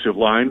offensive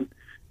line.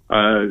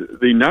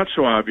 The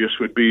not-so-obvious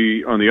would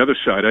be on the other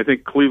side. I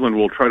think Cleveland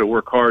will try to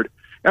work hard.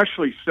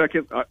 Actually,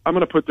 second, I'm going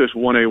to put this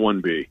 1A,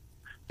 1B.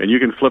 And you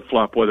can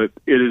flip-flop with it.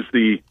 It is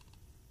the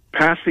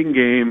passing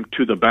game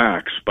to the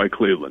backs by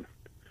Cleveland,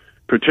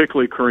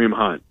 particularly Kareem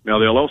Hunt. Now,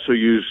 they'll also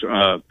use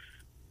the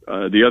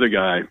other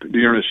guy,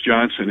 Dearness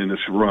Johnson, in this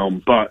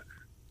realm, but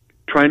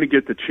trying to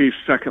get the Chiefs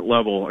second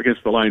level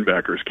against the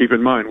linebackers. Keep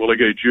in mind, Willie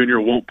Gay Jr.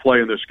 won't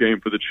play in this game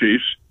for the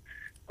Chiefs.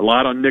 A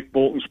lot on Nick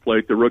Bolton's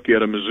plate, the rookie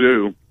out of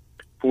Mizzou,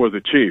 for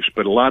the Chiefs,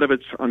 but a lot of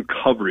it's on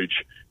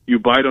coverage. You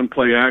bite on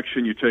play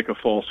action, you take a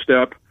false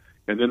step,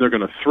 and then they're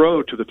going to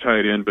throw to the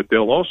tight end, but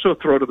they'll also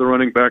throw to the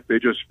running back they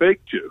just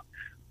faked to.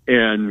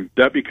 And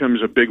that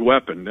becomes a big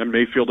weapon. And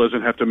Mayfield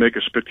doesn't have to make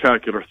a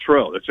spectacular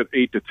throw. It's an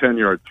 8 to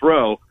 10-yard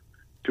throw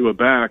to a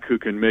back who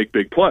can make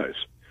big plays.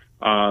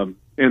 And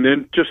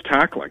then just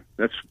tackling.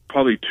 That's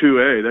probably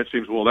 2A.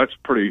 That's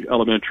pretty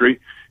elementary.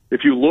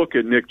 If you look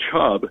at Nick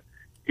Chubb,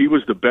 he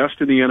was the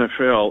best in the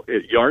NFL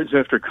at yards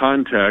after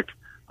contact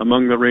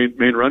among the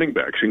main running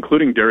backs,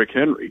 including Derrick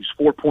Henry. He's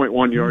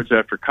 4.1 yards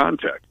after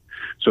contact.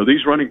 So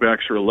these running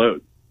backs are a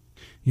load.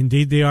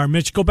 Indeed, they are.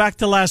 Mitch, go back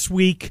to last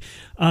week.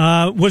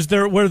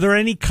 Were there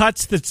any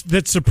cuts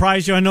that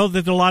surprised you? I know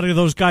that a lot of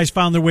those guys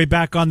found their way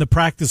back on the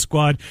practice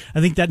squad.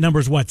 I think that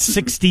number's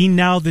 16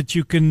 now that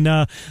you can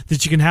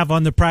have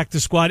on the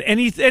practice squad.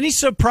 Any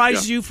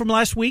surprise you from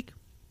last week?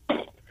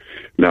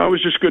 No, it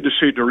was just good to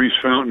see Darius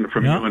Fountain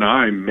from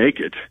UNI make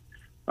it,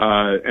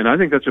 and I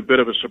think that's a bit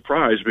of a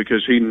surprise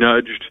because he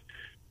nudged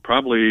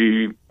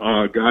probably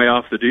a guy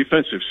off the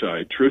defensive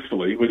side.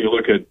 Truthfully, when you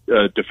look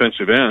at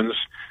defensive ends.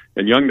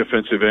 And young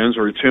defensive ends,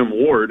 or Tim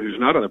Ward, who's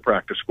not on the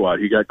practice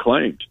squad, he got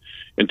claimed.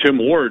 And Tim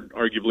Ward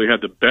arguably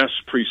had the best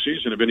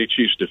preseason of any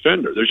Chiefs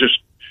defender. There's just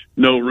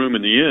no room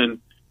in the end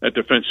at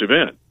defensive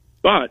end.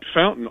 But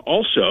Fountain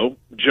also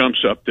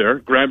jumps up there,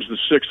 grabs the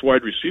 6th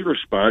wide receiver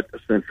spot,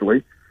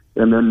 essentially,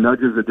 and then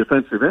nudges the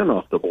defensive end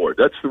off the board.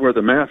 That's where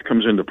the math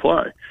comes into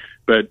play.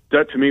 But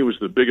that, to me, was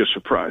the biggest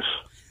surprise.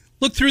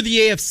 Look through the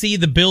AFC,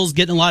 the Bills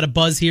getting a lot of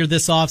buzz here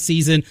this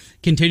offseason,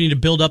 continue to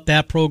build up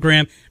that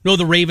program. Know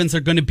the Ravens are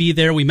going to be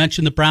there. We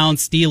mentioned the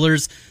Browns,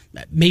 Steelers,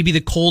 maybe the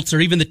Colts,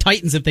 or even the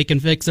Titans if they can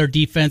fix their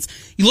defense.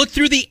 You look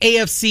through the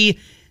AFC,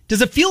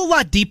 does it feel a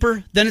lot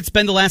deeper than it's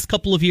been the last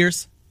couple of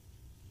years?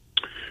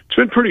 It's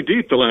been pretty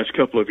deep the last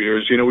couple of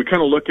years. You know, we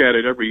kind of look at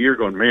it every year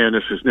going, man,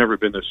 this has never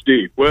been this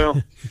deep.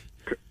 Well,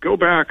 go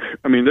back.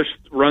 I mean, this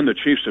run the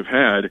Chiefs have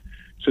had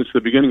since the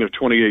beginning of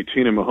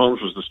 2018 and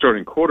Mahomes was the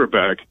starting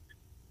quarterback.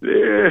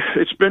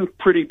 It's been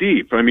pretty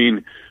deep. I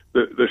mean,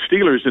 the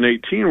Steelers in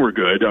 18 were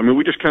good. I mean,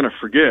 we just kind of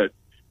forget.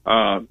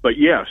 But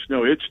yes,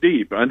 no, it's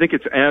deep. I think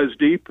it's as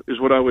deep is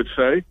what I would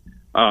say.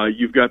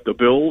 You've got the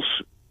Bills.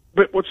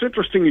 But what's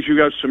interesting is you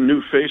got some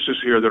new faces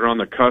here that are on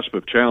the cusp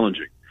of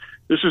challenging.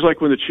 This is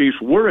like when the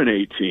Chiefs were in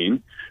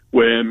 18,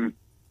 when,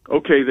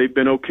 okay, they've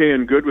been okay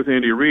and good with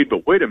Andy Reid,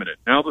 but wait a minute.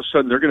 Now all of a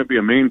sudden they're going to be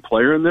a main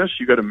player in this.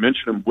 You got to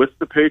mention them with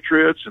the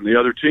Patriots and the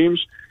other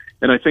teams.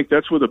 And I think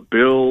that's where the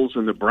Bills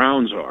and the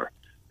Browns are.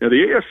 Now, the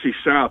AFC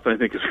South, I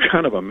think, is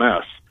kind of a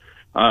mess.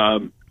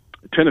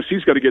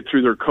 Tennessee's got to get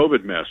through their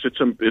COVID mess.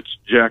 It's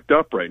jacked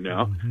up right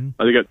now. Mm-hmm.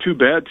 They got two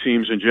bad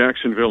teams in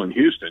Jacksonville and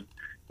Houston.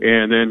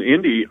 And then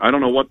Indy, I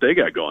don't know what they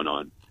got going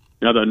on.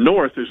 Now, the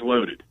North is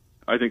loaded.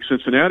 I think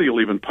Cincinnati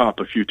will even pop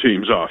a few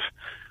teams off.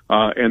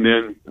 And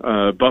then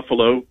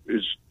Buffalo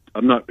is,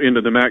 I'm not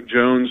into the Mac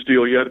Jones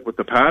deal yet with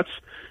the Pats,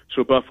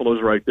 so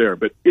Buffalo's right there.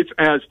 But it's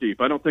as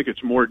deep. I don't think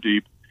it's more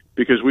deep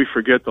because we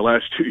forget the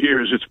last 2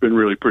 years it's been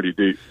really pretty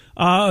deep.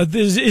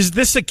 Is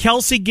this a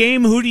Kelce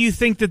game? Who do you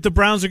think that the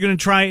Browns are going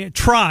to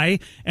try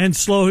and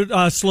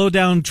slow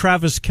down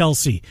Travis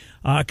Kelce?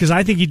 Because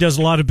I think he does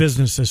a lot of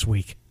business this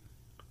week.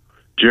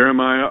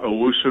 Jeremiah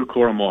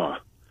Owusu-Koramoah,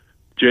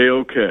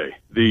 JOK,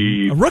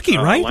 the a rookie,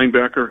 right?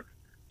 Linebacker.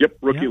 Yep,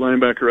 rookie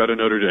linebacker out of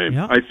Notre Dame.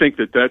 Yeah. I think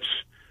that's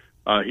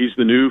he's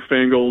the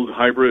newfangled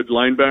hybrid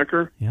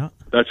linebacker. Yeah.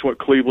 That's what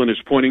Cleveland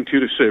is pointing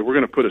to say, we're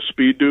going to put a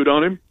speed dude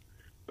on him.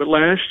 But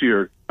last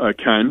year,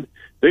 Ken,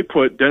 they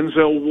put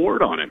Denzel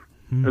Ward on him.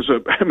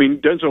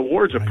 Denzel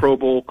Ward's a Pro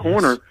Bowl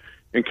corner,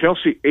 and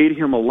Kelce ate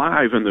him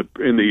alive in the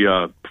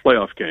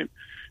playoff game.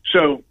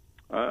 So,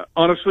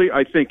 honestly,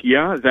 I think,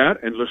 that,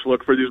 and let's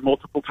look for these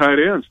multiple tight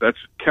ends. That's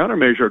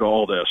countermeasure to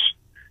all this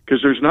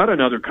because there's not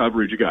another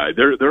coverage guy.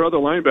 Their other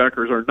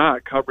linebackers are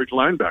not coverage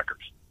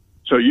linebackers.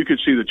 So you could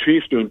see the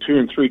Chiefs doing 2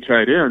 and 3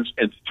 tight ends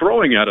and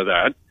throwing out of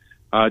that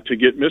to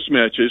get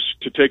mismatches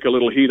to take a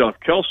little heat off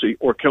Kelce,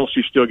 or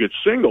Kelce still gets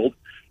singled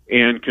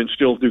and can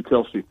still do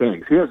Kelce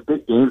things. He has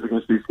big games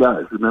against these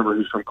guys. Remember,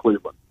 he's from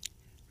Cleveland.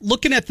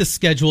 Looking at the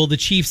schedule, the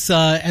Chiefs,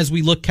 as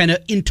we look kind of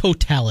in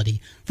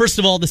totality, first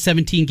of all, the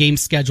 17-game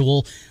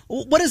schedule.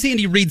 What has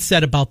Andy Reid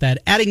said about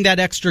that? Adding that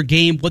extra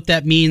game, what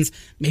that means,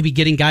 maybe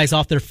getting guys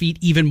off their feet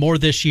even more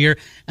this year.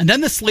 And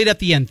then the slate at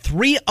the end,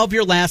 3 of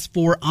your last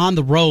 4 on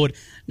the road.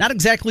 Not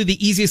exactly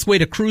the easiest way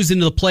to cruise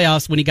into the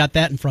playoffs when you got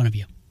that in front of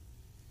you.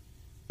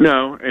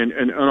 No,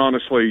 and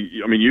honestly,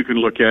 I mean, you can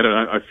look at it.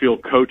 I feel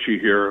coachy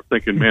here,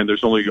 thinking, man,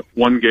 there's only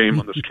one game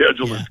on the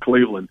schedule in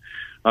Cleveland.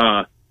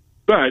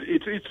 But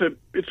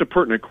it's a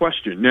pertinent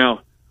question.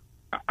 Now,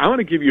 I want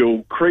to give you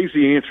a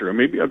crazy answer.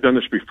 Maybe I've done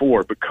this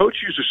before, but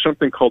Coach uses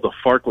something called the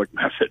Fartlek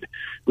method,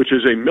 which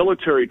is a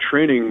military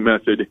training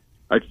method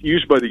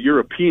used by the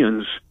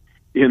Europeans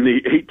in the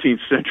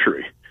 18th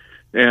century.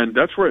 And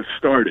that's where it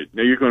started.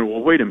 Now you're going,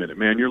 well, wait a minute,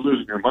 man, you're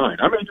losing your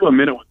mind. I'm going to do a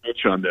minute with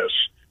Mitch on this.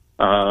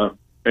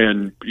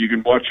 And you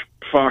can watch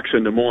Fox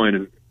in Des Moines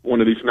and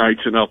one of these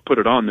nights, and I'll put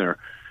it on there.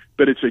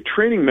 But it's a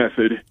training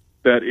method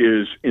that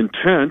is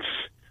intense,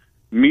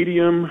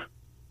 medium,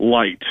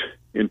 light.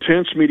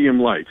 Intense, medium,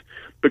 light.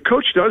 But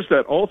Coach does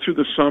that all through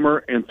the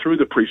summer and through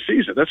the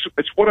preseason. That's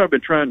what I've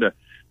been trying to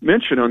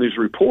mention on these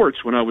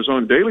reports when I was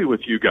on daily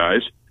with you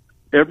guys.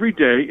 Every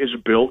day is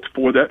built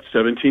for that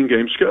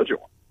 17-game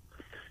schedule.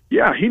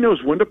 Yeah, he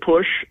knows when to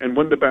push and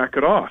when to back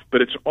it off,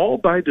 but it's all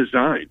by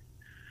design.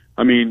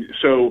 I mean,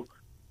 so,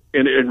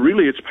 and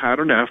really it's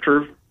patterned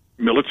after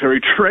military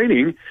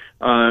training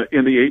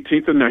in the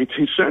 18th and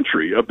 19th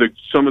century of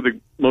some of the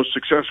most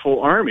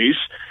successful armies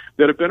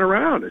that have been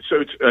around.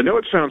 So I know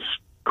it sounds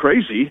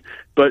crazy,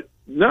 but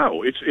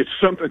no, it's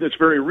something that's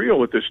very real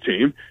with this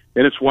team,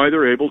 and it's why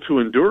they're able to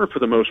endure, for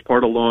the most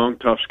part, a long,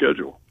 tough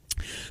schedule.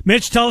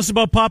 Mitch, tell us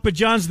about Papa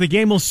John's. The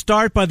game will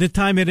start. By the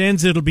time it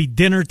ends, it'll be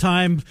dinner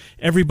time.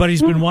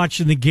 Everybody's been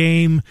watching the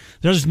game.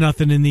 There's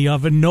nothing in the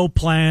oven, no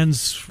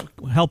plans.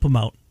 Help them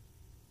out.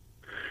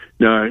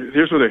 No,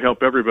 here's where they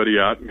help everybody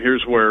out, and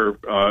here's where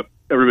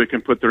everybody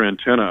can put their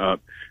antenna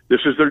up. This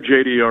is their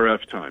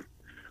JDRF time.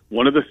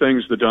 One of the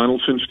things the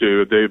Donaldsons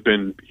do, they've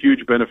been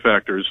huge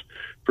benefactors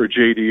for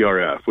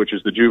JDRF, which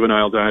is the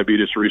Juvenile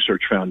Diabetes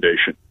Research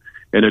Foundation.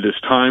 And it is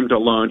time to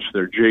launch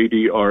their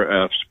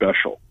JDRF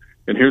special.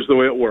 And here's the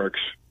way it works.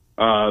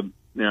 Now,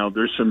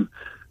 there's some,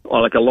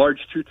 like a large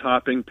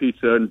 2-topping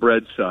pizza and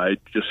bread side,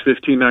 just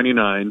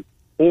 $15.99,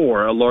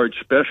 or a large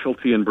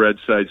specialty and bread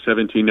side,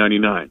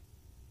 $17.99.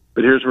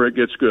 But here's where it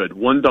gets good.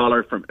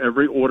 $1 from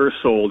every order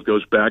sold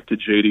goes back to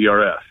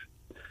JDRF.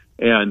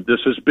 And this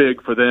is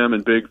big for them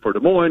and big for Des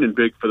Moines and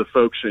big for the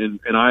folks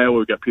in Iowa.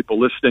 We've got people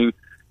listening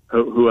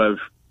who have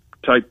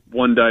type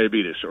 1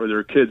 diabetes, or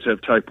their kids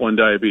have type 1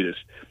 diabetes.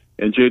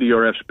 And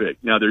JDRF's big.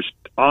 Now, there's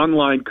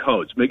online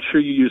codes. Make sure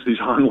you use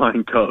these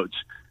online codes.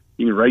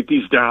 You can write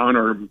these down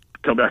or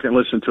come back and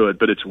listen to it.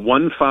 But it's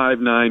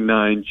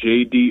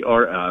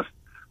 1599-JDRF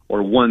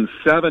or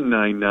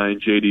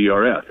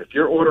 1799-JDRF. If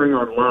you're ordering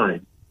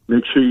online,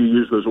 make sure you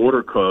use those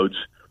order codes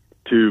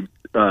to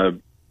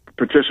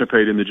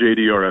participate in the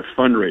JDRF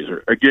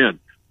fundraiser. Again,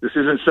 this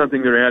isn't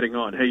something they're adding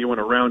on. Hey, you want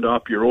to round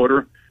up your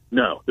order?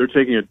 No, they're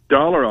taking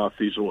 $1 off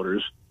these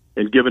orders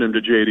and giving them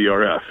to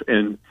JDRF.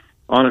 And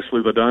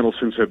honestly, the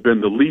Donaldsons have been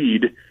the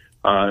lead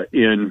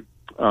in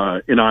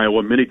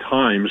Iowa many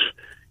times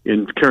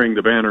in carrying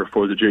the banner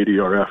for the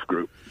JDRF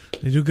group.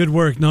 They do good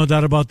work, no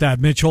doubt about that.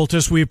 Mitch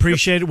Holthus, we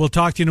appreciate it. We'll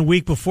talk to you in a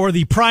week before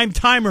the prime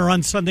timer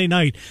on Sunday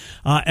night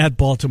at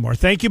Baltimore.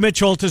 Thank you, Mitch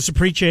Holthus.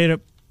 Appreciate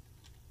it.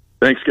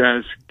 Thanks,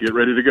 guys. Get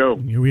ready to go.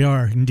 Here we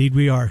are. Indeed,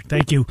 we are.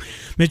 Thank you.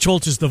 Mitch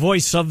Holtz is the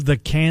voice of the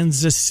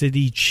Kansas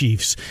City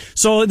Chiefs.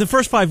 So in the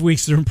first 5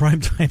 weeks, they're in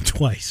primetime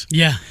twice.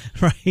 Yeah.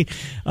 Right?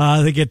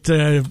 They get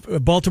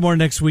Baltimore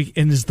next week.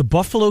 And is the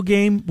Buffalo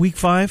game week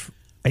 5?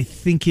 I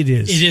think it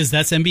is. It is.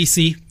 That's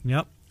NBC.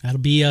 Yep. That'll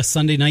be a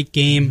Sunday night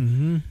game.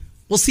 Mm-hmm.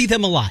 We'll see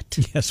them a lot.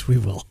 Yes, we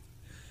will.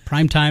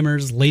 Prime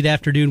timers, late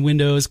afternoon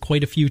windows,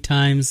 quite a few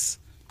times.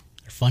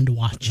 They're fun to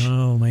watch.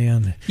 Oh,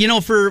 man. You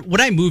know, for when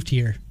I moved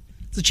here,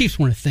 the Chiefs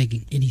weren't a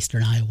thing in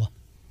eastern Iowa.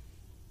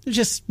 There's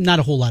just not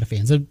a whole lot of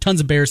fans. There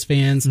tons of Bears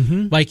fans,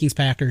 Vikings,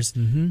 Packers,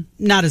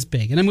 not as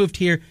big. And I moved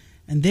here,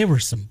 and there were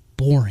some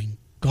boring,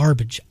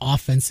 garbage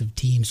offensive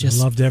teams.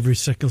 I loved every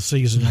single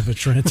season of it,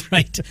 Trent.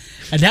 Right.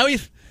 And now we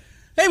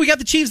got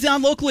the Chiefs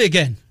down locally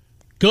again.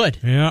 Good.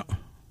 Yeah.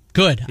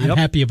 Good. I'm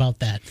happy about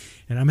that.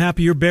 And I'm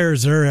happy your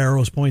Bears, their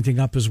arrows pointing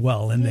up as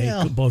well, and they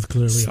both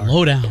clearly are.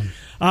 Slow down.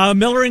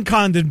 Miller and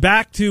Condon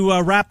back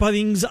to wrap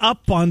things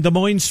up on Des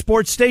Moines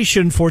Sports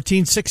Station,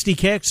 1460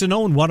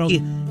 KXNO and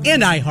 101.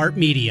 And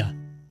iHeartMedia.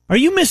 Are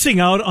you missing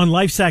out on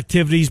life's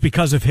activities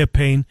because of hip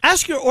pain?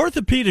 Ask your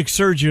orthopedic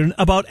surgeon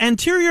about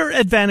Anterior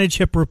Advantage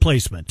hip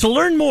replacement. To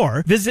learn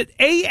more, visit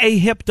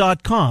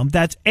aahip.com.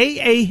 That's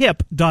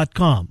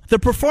aahip.com. The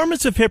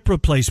performance of hip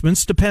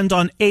replacements depend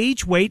on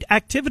age, weight,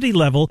 activity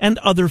level, and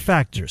other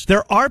factors.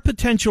 There are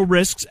potential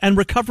risks, and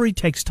recovery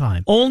takes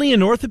time. Only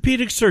an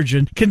orthopedic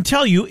surgeon can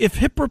tell you if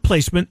hip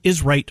replacement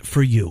is right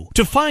for you.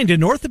 To find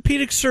an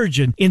orthopedic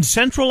surgeon in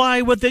central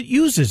Iowa that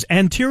uses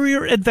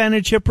Anterior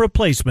Advantage hip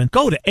replacement,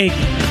 go to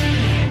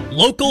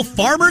Local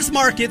farmers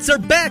markets are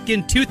back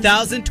in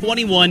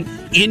 2021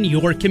 in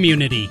your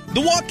community.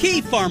 The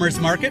Waukee Farmers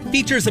Market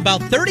features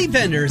about 30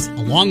 vendors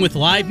along with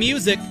live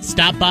music.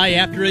 Stop by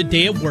after a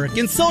day of work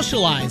and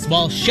socialize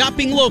while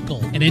shopping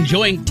local and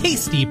enjoying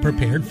tasty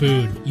prepared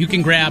food. You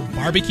can grab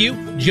barbecue,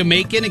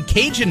 Jamaican and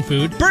Cajun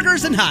food,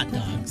 burgers and hot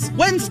dogs.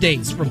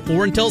 Wednesdays from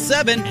 4 until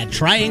 7 at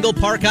Triangle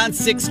Park on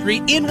 6th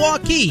Street in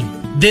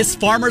Waukee. This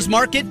Farmers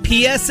Market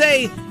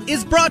PSA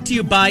is brought to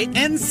you by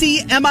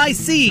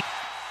NCMIC.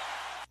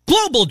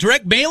 Global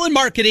Direct Mail and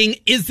Marketing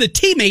is the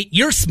teammate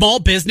your small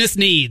business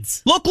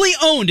needs. Locally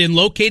owned and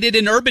located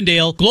in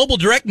Urbandale, Global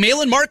Direct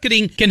Mail and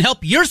Marketing can help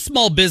your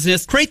small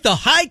business create the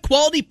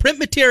high-quality print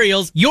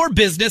materials your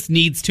business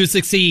needs to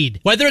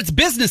succeed. Whether it's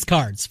business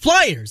cards,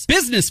 flyers,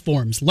 business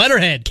forms,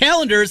 letterhead,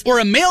 calendars, or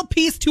a mail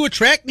piece to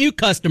attract new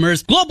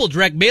customers, Global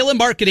Direct Mail and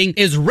Marketing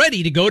is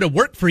ready to go to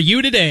work for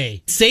you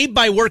today. Save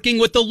by working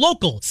with the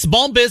local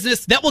small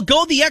business that will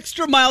go the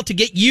extra mile to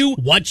get you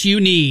what you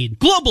need.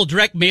 Global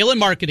Direct Mail and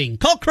Marketing.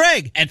 Call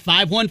Craig at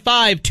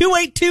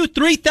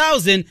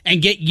 515-282-3000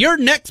 and get your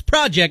next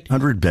project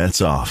 100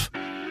 bets off.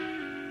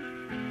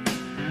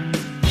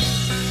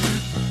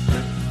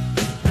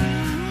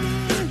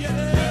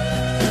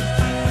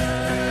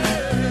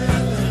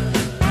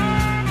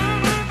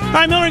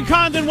 Hi, Miller and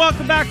Condon.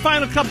 Welcome back.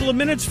 Final couple of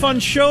minutes. Fun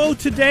show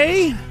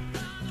today.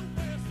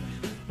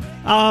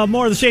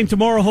 More of the same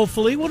tomorrow,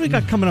 hopefully. What do we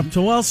got coming up?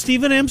 Well,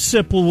 Stephen M.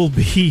 Sipple will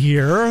be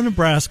here,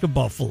 Nebraska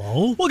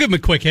Buffalo. We'll give him a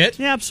quick hit.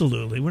 Yeah,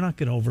 absolutely. We're not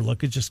going to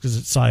overlook it just because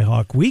it's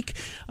Cy-Hawk week.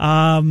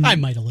 I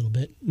might a little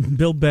bit.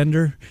 Bill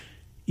Bender.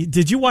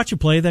 Did you watch you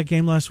play that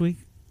game last week?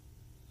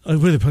 Where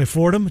did they play?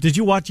 Fordham? Did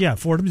you watch? Yeah,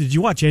 Fordham. Did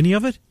you watch any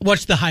of it?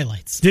 Watch the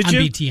highlights. Did on you?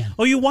 BTN.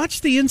 Oh, you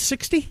watched the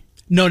N60?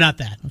 No, not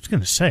that. I was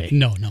going to say.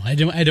 No, I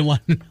didn't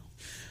want to know.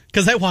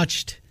 Because I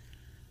watched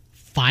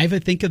 5, I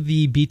think, of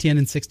the BTN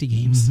N60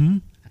 games. Mm-hmm.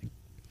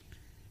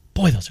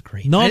 Boy, those are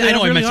great. No, I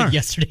know really I mentioned are.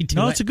 yesterday, too.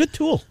 No, it's a good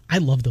tool. I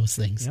love those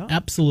things. Yeah.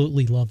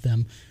 Absolutely love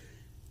them.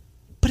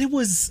 But it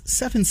was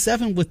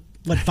 7-7 with,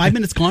 5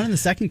 minutes gone in the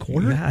second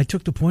quarter? Yeah, I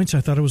took the points.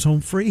 I thought it was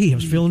home free. I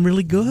was feeling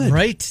really good.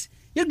 Right.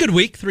 You had a good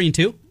week,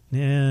 3-2.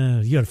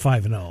 Yeah, you had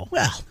 5-0.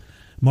 Well.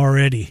 I'm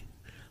already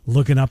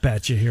looking up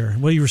at you here.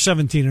 Well, you were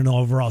 17-0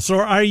 overall.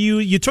 So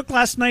you took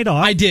last night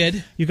off. I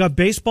did. You got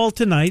baseball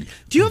tonight.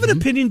 Do you have an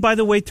opinion, by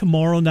the way,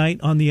 tomorrow night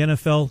on the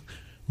NFL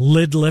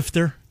lid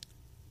lifter?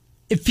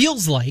 It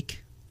feels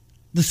like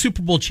the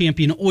Super Bowl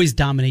champion always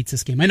dominates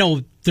this game. I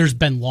know there's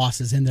been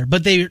losses in there,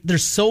 but they're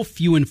so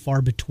few and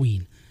far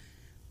between.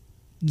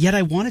 Yet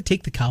I want to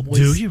take the Cowboys.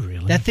 Do you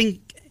really? That thing.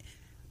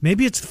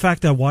 Maybe it's the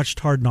fact that I watched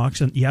Hard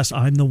Knocks, and yes,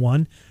 I'm the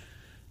one.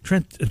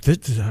 Trent,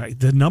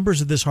 the numbers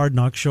of this Hard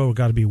Knocks show have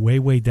got to be way,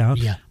 way down.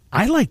 Yeah.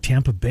 I like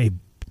Tampa Bay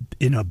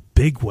in a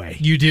big way.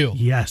 You do?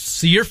 Yes.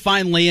 So you're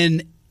fine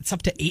laying, it's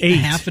up to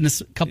 8.5 in a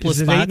couple of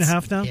spots? Is it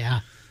 8.5 now? Yeah.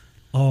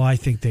 Oh, I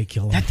think they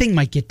kill them. That thing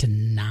might get to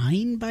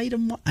 9 by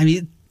tomorrow. I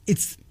mean,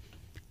 it's,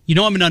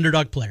 I'm an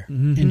underdog player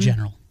in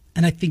general,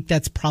 and I think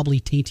that's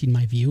probably tainting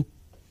my view.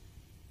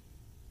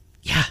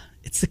 Yeah,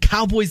 it's the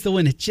Cowboys though,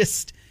 and it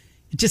just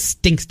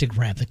stinks to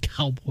grab the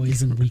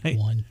Cowboys in week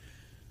 1.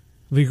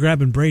 We'll be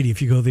grabbing Brady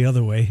if you go the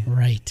other way.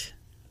 Right.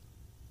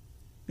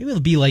 Maybe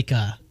it'll be like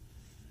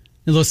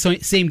those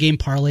same game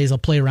parlays. I'll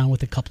play around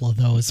with a couple of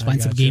those,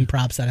 find some game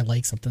props that I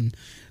like, something.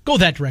 Go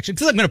that direction,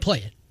 because I'm going to play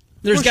it.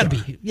 There's got to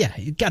be,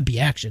 it got to be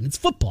action. It's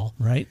football.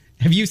 Right.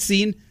 Have you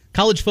seen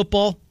college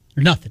football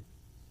or nothing?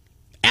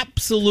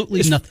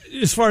 Absolutely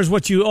nothing. As far as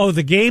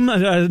the game,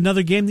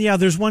 another game. Yeah,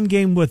 there's one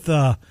game with.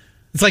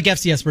 It's like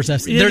FCS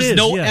versus FCS. There's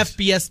no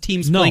FBS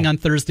teams playing on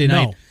Thursday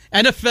night.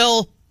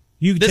 NFL.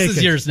 This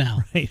is yours now.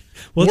 Right.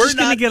 Well, we're just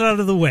going to get out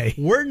of the way.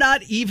 We're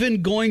not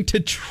even going to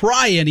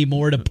try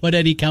anymore to put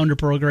any counter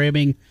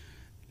programming.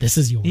 This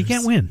is yours. You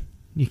can't win.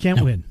 You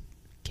can't win.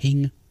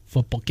 King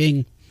football,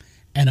 King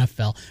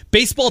NFL.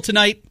 Baseball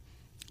tonight.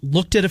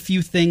 Looked at a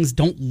few things.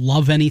 Don't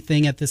love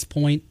anything at this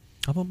point.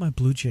 How about my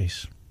Blue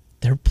Jays?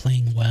 They're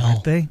playing well.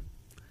 Aren't they?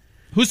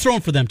 Who's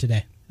throwing for them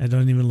today? I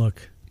don't even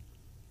look.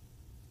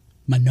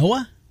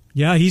 Manoah?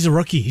 Yeah, he's a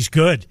rookie. He's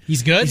good.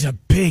 He's good? He's a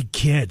big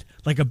kid.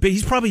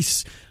 He's probably,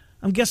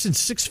 I'm guessing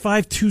 6'5",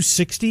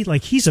 260.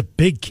 He's a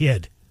big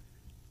kid.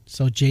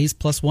 So Jays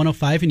plus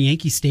 105 in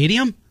Yankee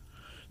Stadium?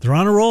 They're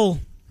on a roll.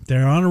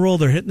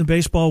 They're hitting the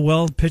baseball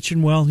well,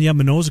 pitching well. Yeah,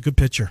 Manoah's a good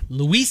pitcher.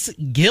 Luis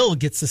Gil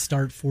gets a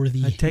start for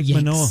the I take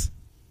Yanks. Manoah.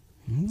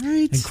 All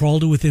right. And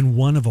crawled to within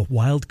one of a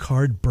wild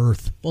card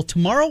berth. Well,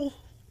 tomorrow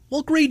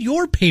we'll grade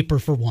your paper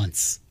for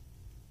once.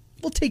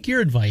 We'll take your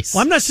advice.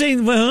 Well, I'm not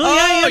saying. Well,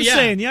 I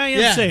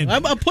am saying.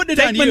 I'm putting it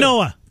on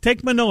you.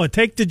 Take Manoah.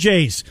 Take the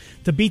Jays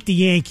to beat the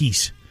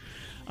Yankees.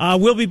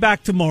 We'll be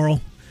back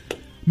tomorrow.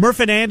 Murph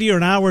and Andy are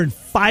an hour and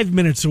 5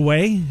 minutes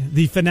away.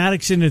 The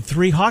Fanatics in at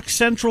 3. Hawks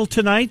Central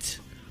tonight.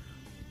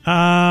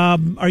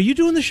 Are you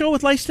doing the show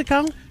with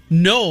Leistakau?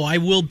 No, I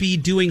will be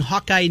doing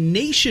Hawkeye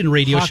Nation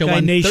radio show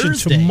on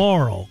Thursday.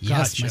 Tomorrow.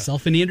 Yes, Gotcha.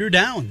 myself and Andrew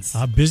Downs.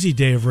 A busy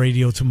day of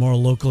radio tomorrow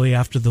locally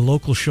after the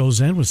local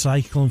shows end with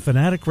Cyclone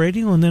Fanatic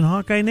Radio and then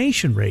Hawkeye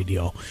Nation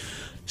Radio.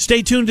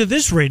 Stay tuned to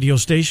this radio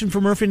station for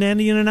Murphy and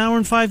Andy in an hour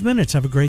and 5 minutes. Have a great